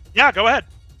ahead. Yeah, go ahead.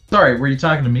 Sorry, were you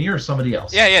talking to me or somebody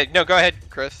else? Yeah, no, go ahead,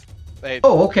 Chris.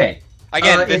 Oh, okay.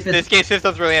 Again, if this game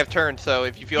systems really have turns, so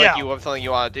if you feel like you have something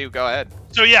you want to do, go ahead.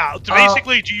 So yeah,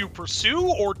 basically, do you pursue,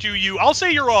 or do you? I'll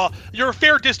say you're a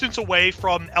fair distance away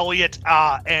from Elliot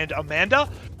and Amanda.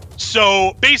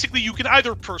 So basically, you can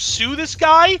either pursue this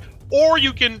guy, or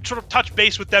you can sort of touch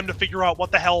base with them to figure out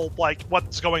what the hell, like,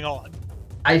 what's going on.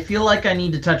 I feel like I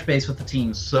need to touch base with the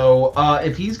team. So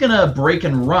if he's gonna break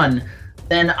and run,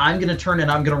 then I'm gonna turn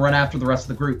and I'm gonna run after the rest of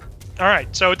the group. All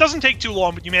right, so it doesn't take too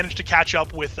long, but you manage to catch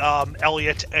up with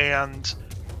Elliot and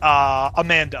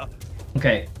Amanda.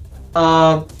 Okay.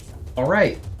 All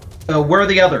right. Where are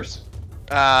the others?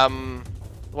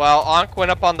 Well, Ankh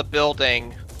went up on the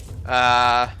building,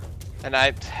 and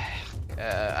I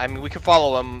mean, we could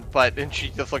follow him, but and she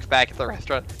just looks back at the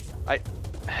restaurant.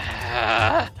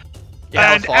 Yeah,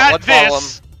 And let's follow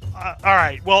him. all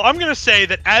right. Well, I'm gonna say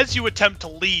that as you attempt to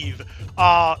leave,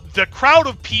 the crowd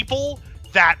of people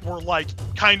that were like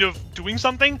kind of doing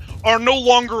something are no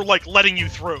longer like letting you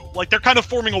through. Like they're kind of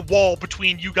forming a wall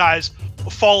between you guys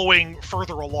following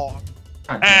further along.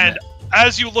 God damn And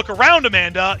as you look around,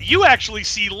 Amanda, you actually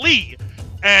see Lee,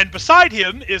 And beside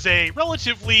him is a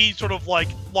relatively sort of like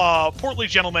portly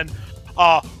gentleman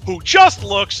who just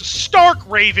looks stark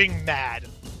raving mad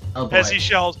Oh boy. as he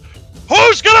shells,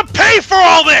 "Who's gonna pay for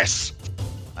all this?"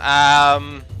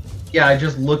 Yeah, I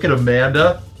just look at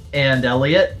Amanda and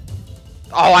Elliot.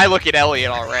 Oh, I look at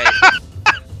Elliot already.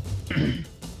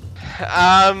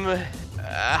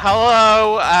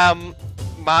 Hello. I'm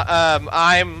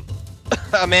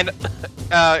Amanda.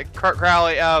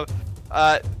 Crowley.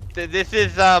 This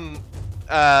is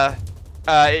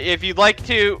if you'd like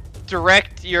to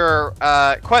direct your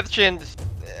questions,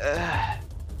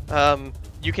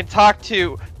 you can talk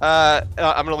to. I'm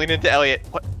gonna lean into Elliot.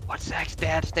 What's Zach's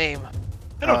dad's name?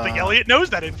 I don't think Elliot knows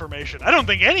that information. I don't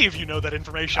think any of you know that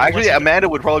information. Actually, unless you- Amanda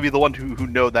would probably be the one who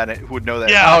would know that.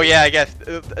 Yeah. Oh yeah, I guess.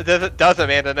 Does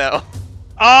Amanda know?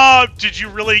 Did you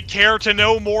really care to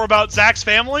know more about Zach's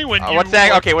family when you... What's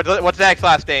Zach? Okay, what's Zach's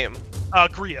last name?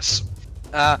 Grius.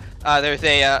 There's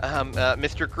a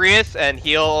Mr. Grius, and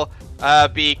he'll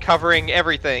be covering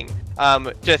everything.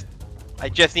 I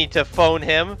just need to phone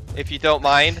him if you don't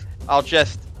mind. I'll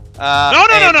just.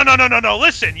 No.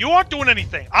 Listen, you aren't doing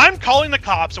anything. I'm calling the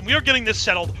cops, and we are getting this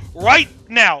settled right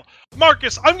now.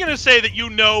 Marcus, I'm going to say that you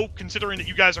know, considering that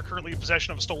you guys are currently in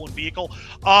possession of a stolen vehicle,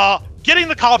 getting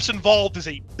the cops involved is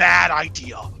a bad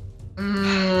idea.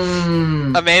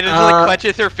 Amanda just like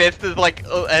clenches her fist and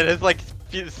is like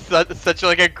such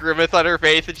like a grimace on her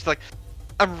face, and she's like,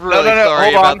 "I'm really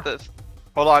sorry about this."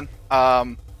 Hold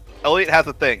on. Elliot has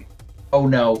a thing. Oh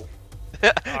no.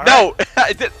 No,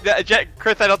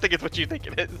 Chris, I don't think it's what you think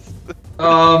it is.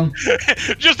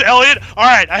 Just Elliot. All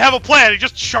right, I have a plan. He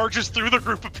just charges through the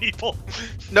group of people.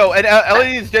 No, and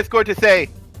Elliot is just going to say,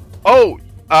 "Oh,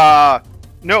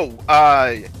 no,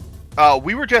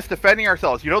 we were just defending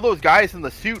ourselves. You know those guys in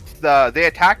the suits? They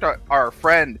attacked our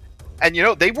friend, and you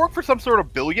know they work for some sort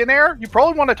of billionaire. You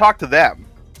probably want to talk to them."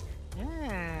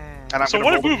 And I'm So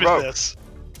gonna what roll move to provoke. is this?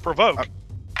 Provoke.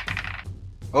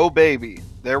 Oh baby,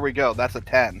 there we go. That's a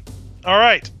 10. All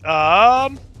right.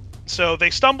 So they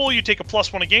stumble. You take a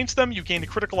 +1 against them. You gain a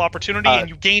critical opportunity, and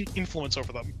you gain influence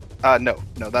over them. No,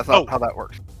 that's not how that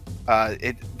works.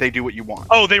 They do what you want.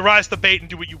 Oh, they rise the bait and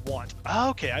do what you want.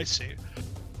 Okay, I see.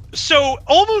 So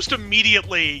almost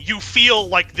immediately, you feel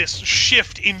like this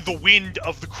shift in the wind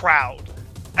of the crowd,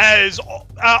 as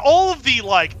all of the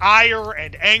like ire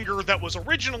and anger that was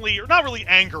originally, or not really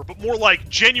anger, but more like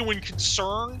genuine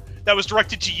concern that was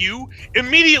directed to you,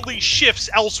 immediately shifts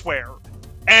elsewhere.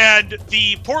 And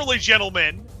the portly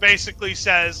gentleman basically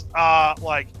says,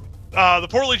 the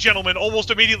portly gentleman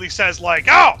almost immediately says, like,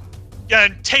 "Oh!"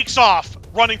 and takes off,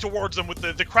 running towards them with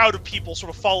the crowd of people sort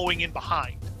of following in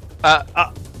behind.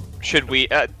 Should we?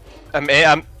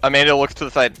 Amanda looks to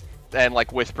the side and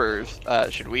like whispers,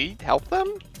 "Should we help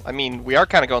them? I mean, we are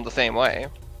kind of going the same way."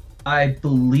 I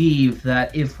believe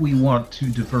that if we want to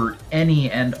divert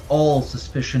any and all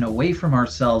suspicion away from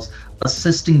ourselves,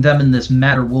 assisting them in this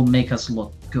matter will make us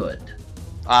look good.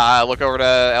 Look over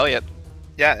to Elliot.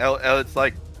 Yeah, Elliot's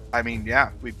like, I mean,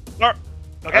 yeah, we. Okay.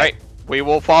 All right, we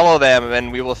will follow them,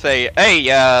 and we will say,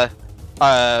 "Hey,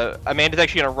 Amanda's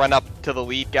actually gonna run up to the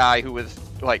lead guy who was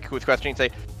questioning, and say,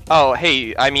 "Oh,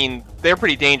 hey, I mean, they're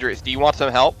pretty dangerous. Do you want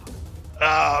some help?"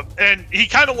 And he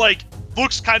kind of like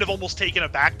looks kind of almost taken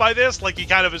aback by this, like he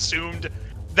kind of assumed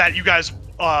that you guys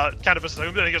kind of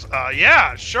assumed, and he goes,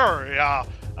 "Yeah, sure.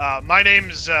 My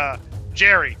name's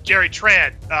Jerry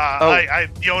Tran.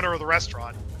 I'm the owner of the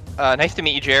restaurant." Nice to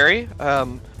meet you, Jerry.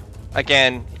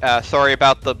 Again, sorry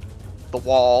about the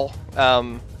wall.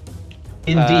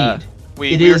 Indeed.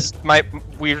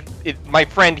 My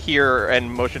friend here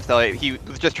and motions to Elliot, he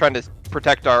was just trying to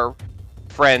protect our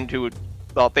friend who,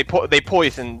 well, they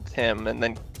poisoned him, and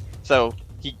then so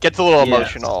he gets a little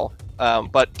emotional.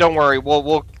 But don't worry,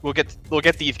 we'll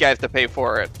get these guys to pay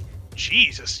for it.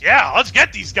 Jesus, yeah, let's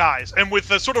get these guys. And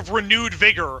with a sort of renewed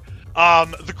vigor,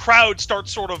 the crowd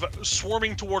starts sort of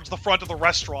swarming towards the front of the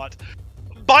restaurant.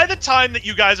 By the time that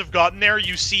you guys have gotten there,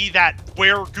 you see that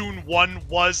where Goon 1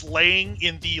 was laying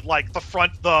in the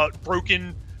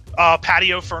broken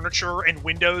patio furniture and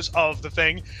windows of the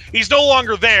thing, he's no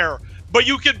longer there. But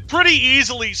you can pretty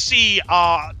easily see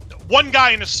one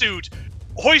guy in a suit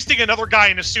hoisting another guy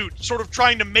in a suit, sort of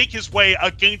trying to make his way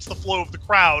against the flow of the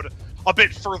crowd a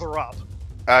bit further up.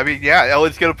 I mean, yeah,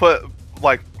 Elliot's gonna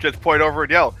just point over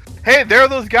and yell, "Hey, there are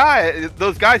those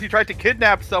guys who tried to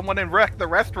kidnap someone and wreck the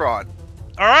restaurant."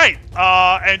 All right,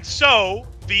 and so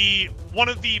one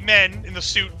of the men in the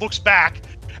suit looks back,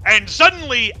 and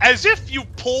suddenly, as if you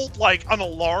pulled like an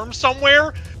alarm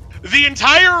somewhere, the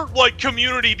entire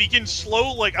community begins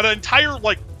the entire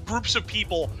groups of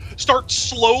people start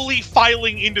slowly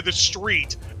filing into the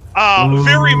street,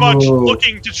 very much Ooh.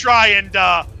 looking to try and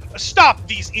stop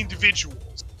these individuals.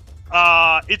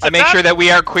 It's I make sure that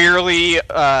we are clearly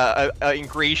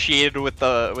ingratiated with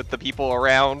the people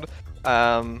around.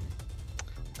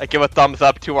 I give a thumbs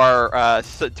up to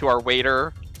our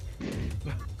waiter.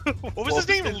 What was his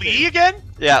name? Lee again?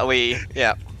 Yeah, Lee.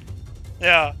 Yeah.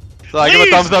 Yeah. So I give a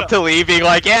Lee's thumbs up to Lee, being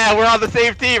like, "Yeah, we're on the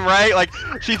same team, right?" Like,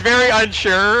 she's very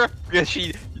unsure because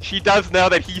she does know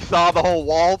that he saw the whole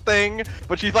wall thing,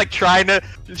 but she's like trying to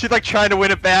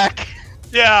win it back.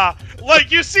 Yeah,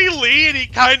 like you see Lee, and he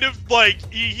kind of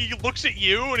like he looks at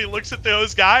you, and he looks at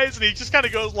those guys, and he just kind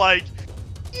of goes like,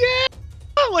 "Yeah,"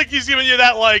 like he's giving you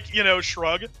that like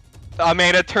shrug.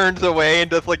 Amanda turns away and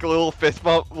does like a little fist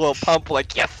bump, little pump,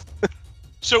 like yes.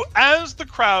 So as the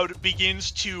crowd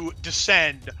begins to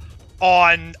descend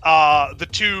on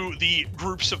the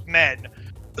groups of men,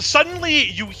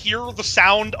 suddenly you hear the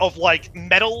sound of like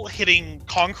metal hitting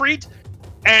concrete,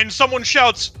 and someone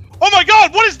shouts, "Oh my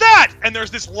god, what is that?" And there's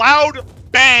this loud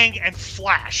bang and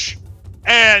flash.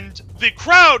 And the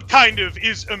crowd kind of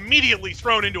is immediately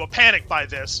thrown into a panic by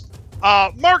this.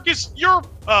 Marcus, you're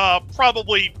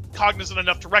probably cognizant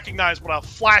enough to recognize what a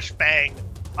flashbang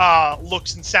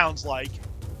looks and sounds like.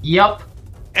 Yep.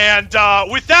 And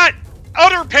with that,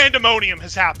 utter pandemonium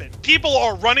has happened. People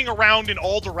are running around in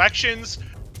all directions.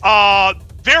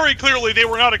 Very clearly, they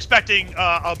were not expecting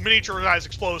a miniaturized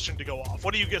explosion to go off.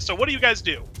 What do you guys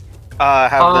do?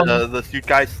 Have the suit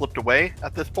guys slipped away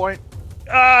at this point?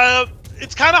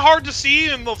 It's kind of hard to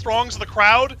see in the throngs of the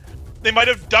crowd. They might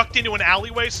have ducked into an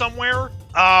alleyway somewhere.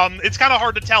 It's kind of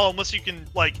hard to tell unless you can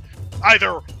like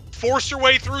either force your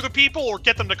way through the people or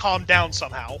get them to calm down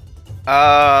somehow.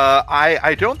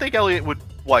 I don't think Elliot would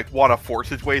like want to force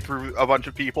his way through a bunch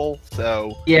of people.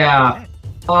 So Yeah.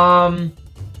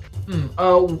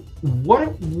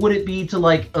 What would it be to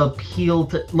like appeal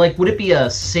to like? Would it be a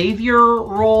savior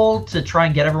role to try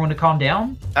and get everyone to calm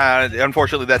down?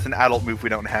 Unfortunately, that's an adult move we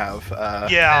don't have.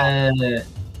 Yeah.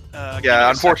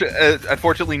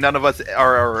 Unfortunately, none of us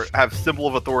have symbol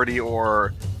of authority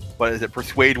or what is it?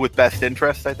 Persuade with best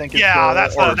interest. I think.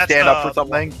 That's stand up for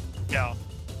something. Yeah.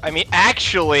 I mean,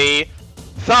 actually,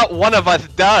 not one of us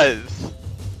does.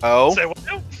 Oh. Say what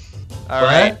now? All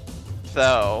right.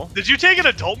 So. Did you take an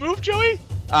adult move, Joey?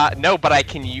 No, but I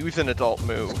can use an adult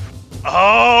move.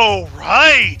 Oh,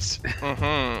 right.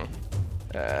 Mm-hmm.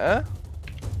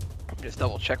 Just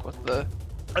double check with the.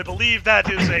 I believe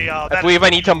that is a. I believe I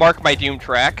need to mark my doom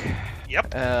track.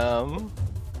 Yep.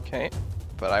 Okay.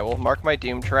 But I will mark my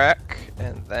doom track,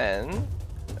 and then.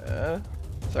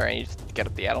 Sorry, I need to get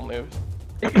up the adult moves.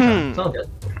 It's all good.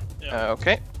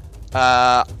 Okay.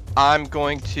 I'm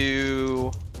going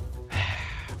to.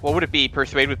 What would it be?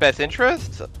 Persuade with best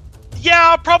interest?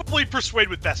 Yeah, probably persuade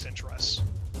with best interests.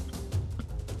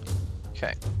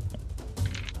 Okay.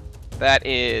 That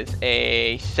is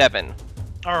a 7.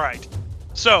 All right.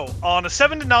 So on a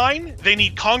 7 to 9, they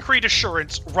need concrete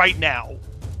assurance right now.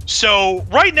 So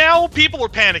right now, people are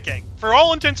panicking. For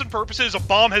all intents and purposes, a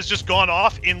bomb has just gone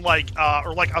off in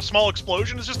or a small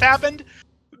explosion has just happened.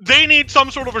 They need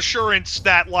some sort of assurance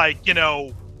that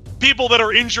people that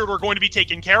are injured are going to be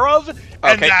taken care of,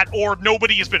 and or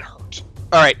nobody has been hurt.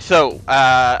 All right, so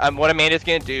what Amanda's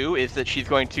going to do is that she's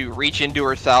going to reach into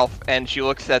herself, and she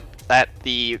looks at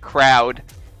the crowd,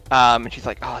 and she's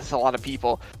like, "Oh, there's a lot of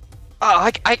people. Oh,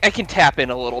 I can tap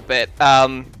in a little bit."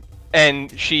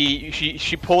 And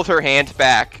she pulls her hands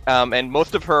back, and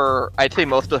most of her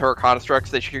constructs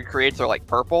that she creates are like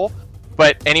purple.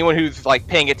 But anyone who's like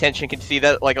paying attention can see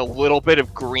that like a little bit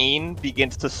of green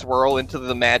begins to swirl into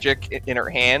the magic in her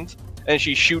hands, and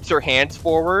she shoots her hands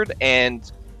forward,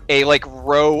 and a like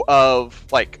row of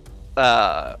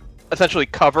essentially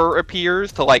cover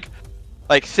appears to like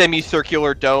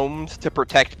semicircular domes to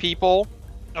protect people.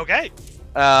 Okay.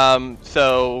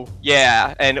 So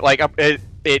yeah, and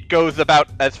it goes about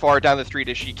as far down the street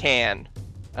as she can.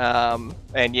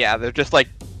 And yeah, they're just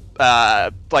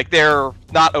they're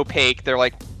not opaque. They're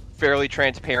like fairly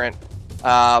transparent,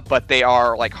 but they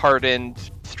are like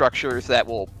hardened structures that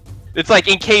will. It's like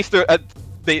in case the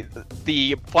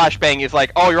flashbang is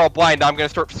like, "Oh, you're all blind. I'm gonna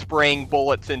start spraying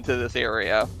bullets into this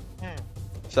area."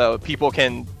 So people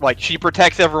can she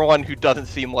protects everyone who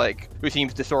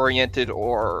seems disoriented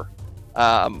or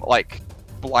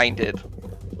blinded.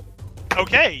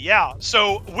 Okay, yeah.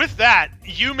 So with that,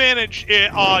 you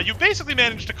basically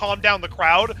manage to calm down the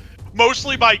crowd,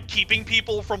 mostly by keeping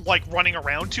people from running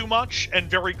around too much and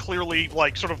very clearly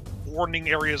sort of warning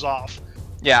areas off.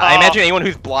 Yeah, I imagine anyone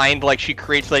who's blind, she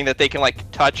creates something that they can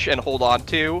touch and hold on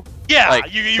to. Yeah,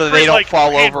 so they don't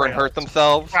fall over and hurt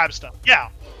themselves. Grab stuff. Yeah.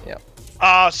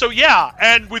 Yeah. So yeah,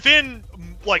 and within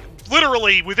like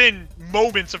literally within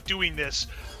moments of doing this,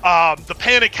 the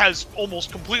panic has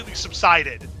almost completely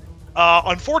subsided.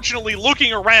 Unfortunately,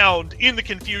 looking around in the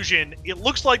confusion, it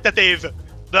looks like that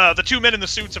the two men in the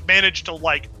suits have managed to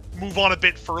like move on a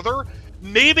bit further.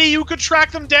 Maybe you could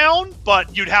track them down,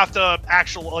 but you'd have to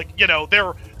actually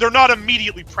they're not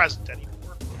immediately present anymore.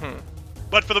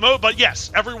 But but yes,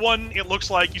 everyone, it looks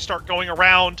like you start going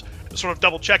around, sort of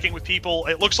double checking with people.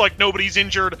 It looks like nobody's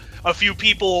injured. A few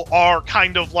people are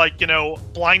kind of like,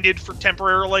 blinded for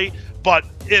temporarily, but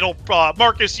it'll,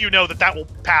 Marcus, that will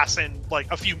pass in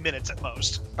like a few minutes at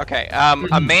most. Okay,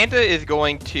 Amanda is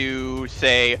going to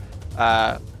say,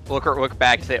 look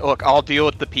back and say, look, I'll deal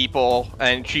with the people,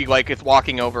 and she is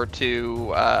walking over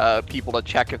to people to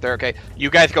check if they're okay. You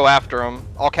guys go after them.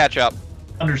 I'll catch up.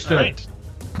 Understood. Right.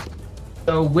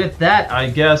 So with that,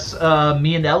 I guess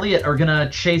me and Elliot are gonna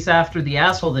chase after the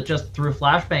asshole that just threw a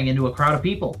flashbang into a crowd of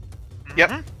people.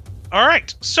 Yep. Mm-hmm. All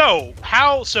right. So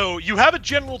you have a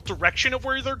general direction of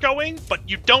where they're going, but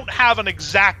you don't have an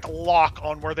exact lock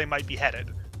on where they might be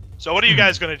headed. So what are you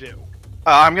guys gonna do?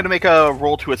 I'm gonna make a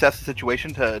roll to assess the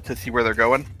situation to see where they're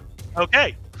going.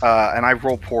 Okay. And I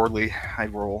roll poorly. I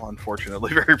roll,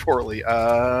 unfortunately, very poorly.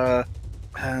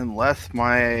 Unless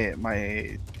my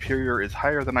superior is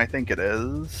higher than I think it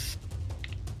is.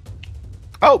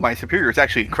 Oh, my superior is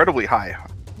actually incredibly high.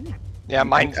 Yeah,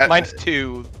 mine's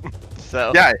 2.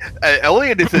 So yeah,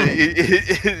 Elliot is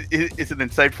an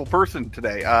insightful person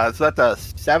today. So that's a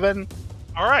 7.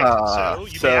 All right. So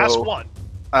you may ask one.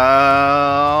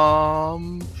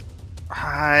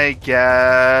 I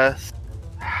guess.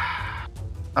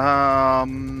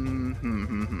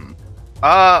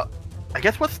 I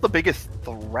guess what's the biggest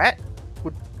threat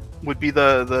would be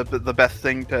the best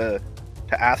thing to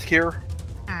ask here.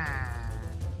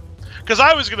 Because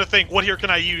I was gonna think, what here can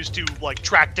I use to like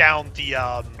track down the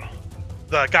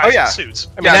guys in suits?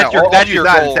 I mean, that's your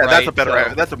goal, right? That's a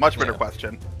better. That's a much better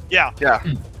question. Yeah. Yeah.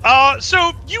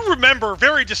 So you remember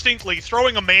very distinctly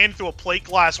throwing a man through a plate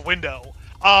glass window.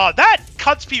 That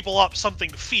cuts people up something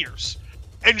fierce.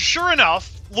 And sure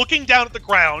enough, looking down at the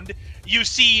ground, you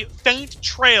see faint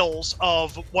trails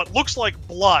of what looks like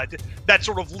blood that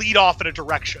sort of lead off in a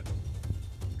direction.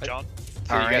 John?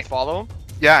 So you guys follow him?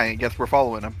 Yeah, I guess we're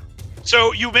following him.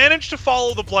 So you manage to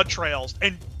follow the blood trails,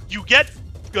 and you get,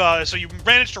 so you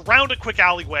manage to round a quick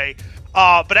alleyway,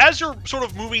 but as you're sort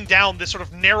of moving down this sort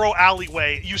of narrow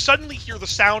alleyway, you suddenly hear the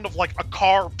sound of like a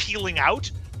car peeling out,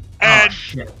 and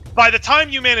by the time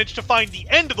you manage to find the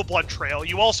end of the blood trail,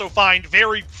 you also find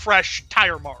very fresh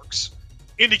tire marks,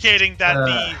 indicating that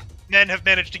the men have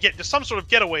managed to get into some sort of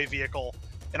getaway vehicle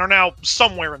and are now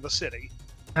somewhere in the city.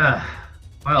 Well,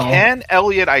 Can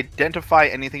Elliot identify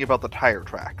anything about the tire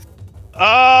tracks?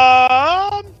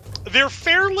 They're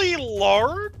fairly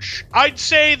large. I'd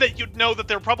say that you'd know that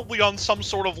they're probably on some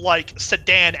sort of like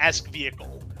sedan-esque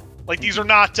vehicle. Like these are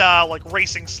not like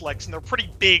racing slicks, and they're pretty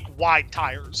big, wide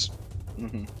tires.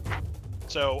 Mm-hmm.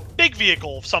 So big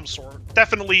vehicle of some sort.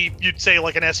 Definitely, you'd say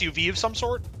like an SUV of some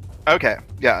sort. Okay.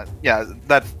 Yeah.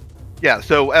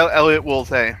 So Elliot will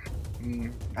say,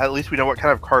 at least we know what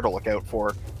kind of car to look out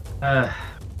for.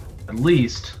 at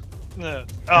least.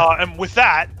 And with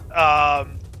that,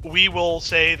 we will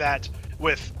say that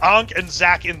with Ankh and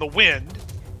Zach in the wind,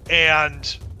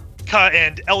 and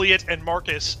Elliot and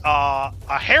Marcus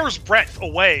a hair's breadth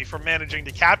away from managing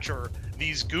to capture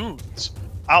these goons,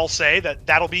 I'll say that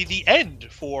that'll be the end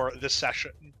for this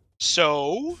session.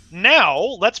 So now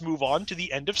let's move on to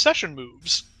the end of session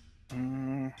moves.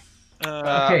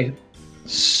 Okay.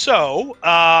 So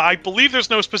I believe there's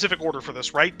no specific order for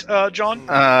this, right, John?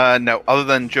 No, other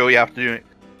than Joey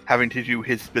having to do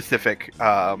his specific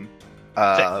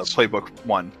playbook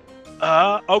 1.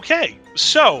 Okay.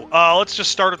 So let's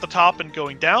just start at the top and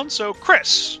going down. So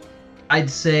Chris. I'd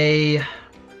say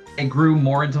I grew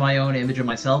more into my own image of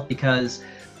myself because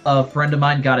a friend of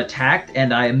mine got attacked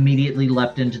and I immediately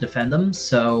leapt in to defend them.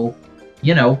 So,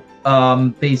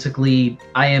 basically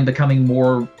I am becoming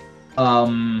more,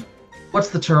 what's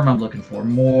the term I'm looking for?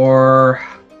 More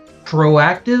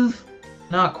proactive?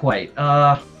 Not quite.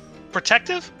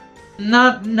 Protective?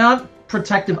 Not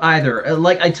protective either.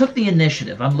 Like I took the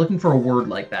initiative. I'm looking for a word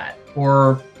like that.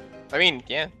 Or I mean,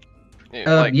 yeah.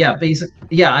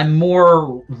 I'm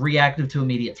more reactive to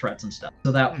immediate threats and stuff.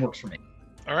 So that works for me.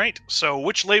 All right. So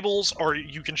which labels are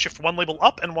you can shift one label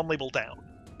up and one label down?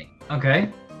 Okay.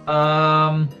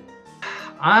 I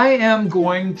am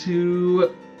going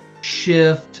to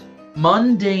shift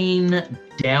mundane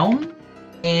down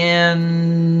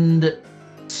and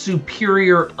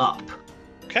superior up.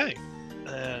 Okay.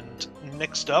 And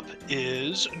next up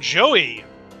is Joey.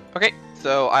 Okay,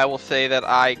 so I will say that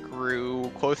I grew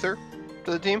closer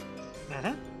to the team.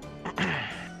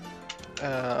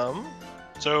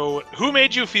 So, who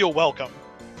made you feel welcome?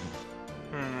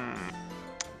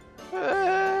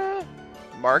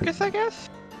 Marcus, I guess.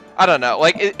 I don't know.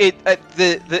 Like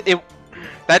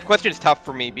that question is tough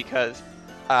for me because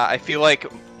I feel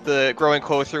like the growing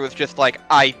closer was just like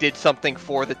I did something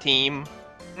for the team.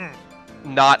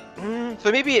 Not.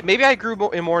 So maybe I grew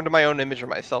more into my own image of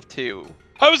myself too.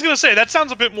 I was gonna say that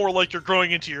sounds a bit more like you're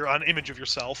growing into your own image of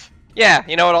yourself. Yeah,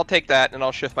 you know what? I'll take that and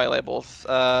I'll shift my labels.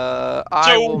 How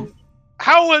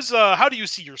do you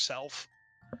see yourself?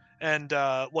 And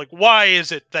like, why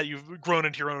is it that you've grown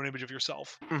into your own image of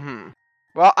yourself?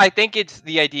 Well, I think it's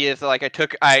the idea is that, like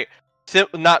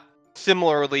not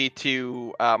similarly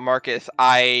to Marcus.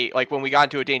 I like when we got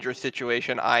into a dangerous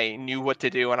situation, I knew what to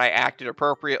do and I acted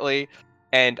appropriately,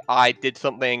 and I did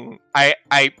something. I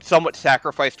somewhat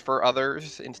sacrificed for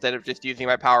others instead of just using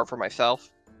my power for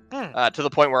myself. To the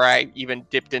point where I even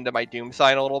dipped into my doom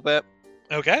sign a little bit.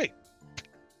 Okay.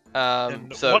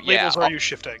 And so what labels are you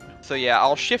shifting? So yeah,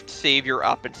 I'll shift Savior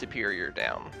up and Superior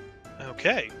down.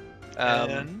 Okay.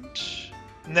 And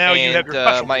now you have your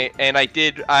special.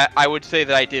 I would say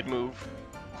that I did move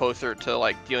closer to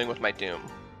like dealing with my doom.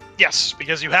 Yes,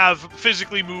 because you have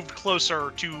physically moved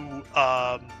closer to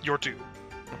your doom.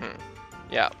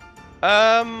 Yeah.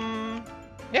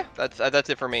 Yeah, that's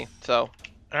it for me. So.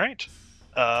 All right.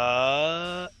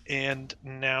 And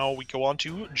now we go on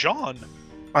to John.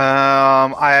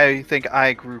 I think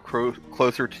I grew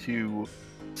closer to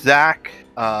Zach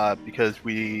because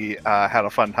we had a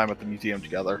fun time at the museum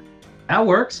together. That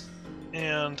works.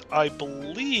 And I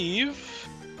believe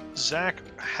Zach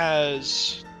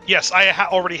has... Yes, I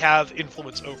already have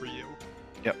influence over you.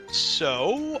 Yep.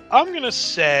 So, I'm going to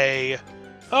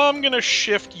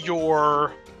shift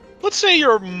your... Let's say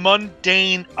your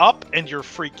mundane up and your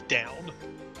freak down.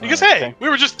 Because, hey, we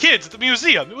were just kids at the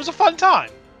museum. It was a fun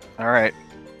time. All right.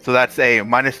 So that's a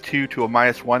 -2 to a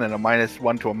 -1 and a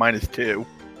 -1 to a -2. Ooh.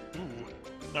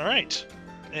 All right.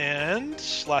 And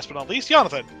last but not least,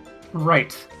 Jonathan.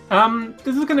 Right.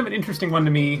 This is kind of an interesting one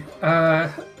to me.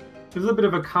 This is a bit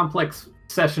of a complex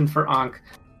session for Ankh.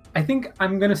 I think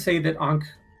I'm going to say that Ankh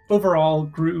overall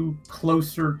grew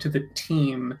closer to the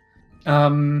team.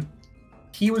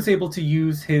 He was able to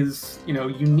use his,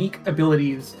 unique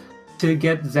abilities to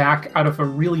get Zach out of a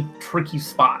really tricky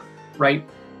spot, right?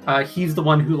 He's the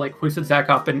one who hoisted Zach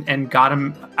up and got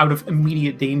him out of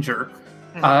immediate danger.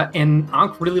 And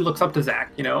Ankh really looks up to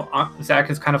Zach. Zach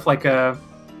is kind of like a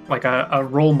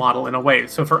role model in a way.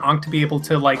 So for Ankh to be able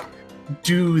to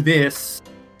do this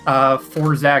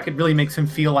for Zach, it really makes him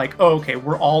feel like, oh, okay,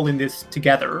 we're all in this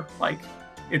together.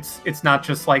 It's not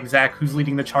just Zach who's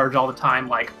leading the charge all the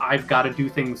time. I've got to do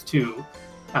things too.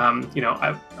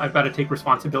 I've got to take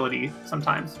responsibility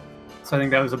sometimes. So I think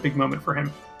that was a big moment for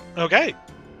him. Okay.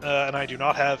 And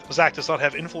Zach does not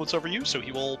have influence over you, so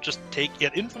he will just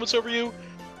get influence over you,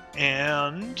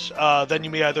 and then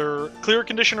you may either clear a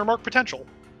condition or mark potential.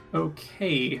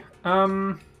 Okay.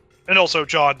 And also,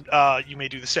 John, you may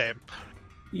do the same.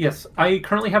 Yes, I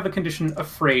currently have the condition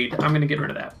Afraid. I'm going to get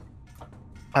rid of that.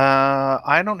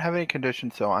 I don't have any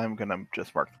conditions, so I'm going to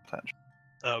just mark the potential.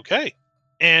 Okay.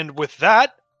 And with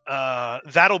that,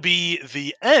 that'll be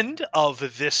the end of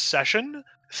this session.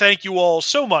 Thank you all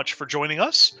so much for joining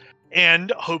us,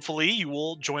 and hopefully you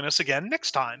will join us again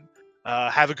next time.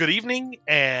 Have a good evening,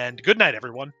 and good night,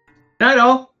 everyone. Night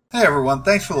all. Hey everyone,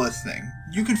 thanks for listening.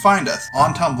 You can find us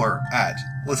on Tumblr at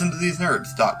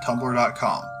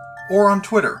listentothesenerds.tumblr.com or on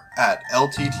Twitter at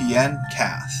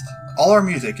LTTNcast. All our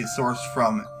music is sourced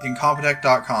from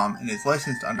Incompetech.com and is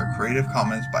licensed under Creative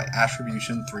Commons by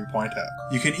Attribution 3.0.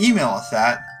 You can email us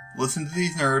at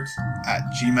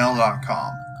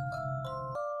listentothesenerds@gmail.com.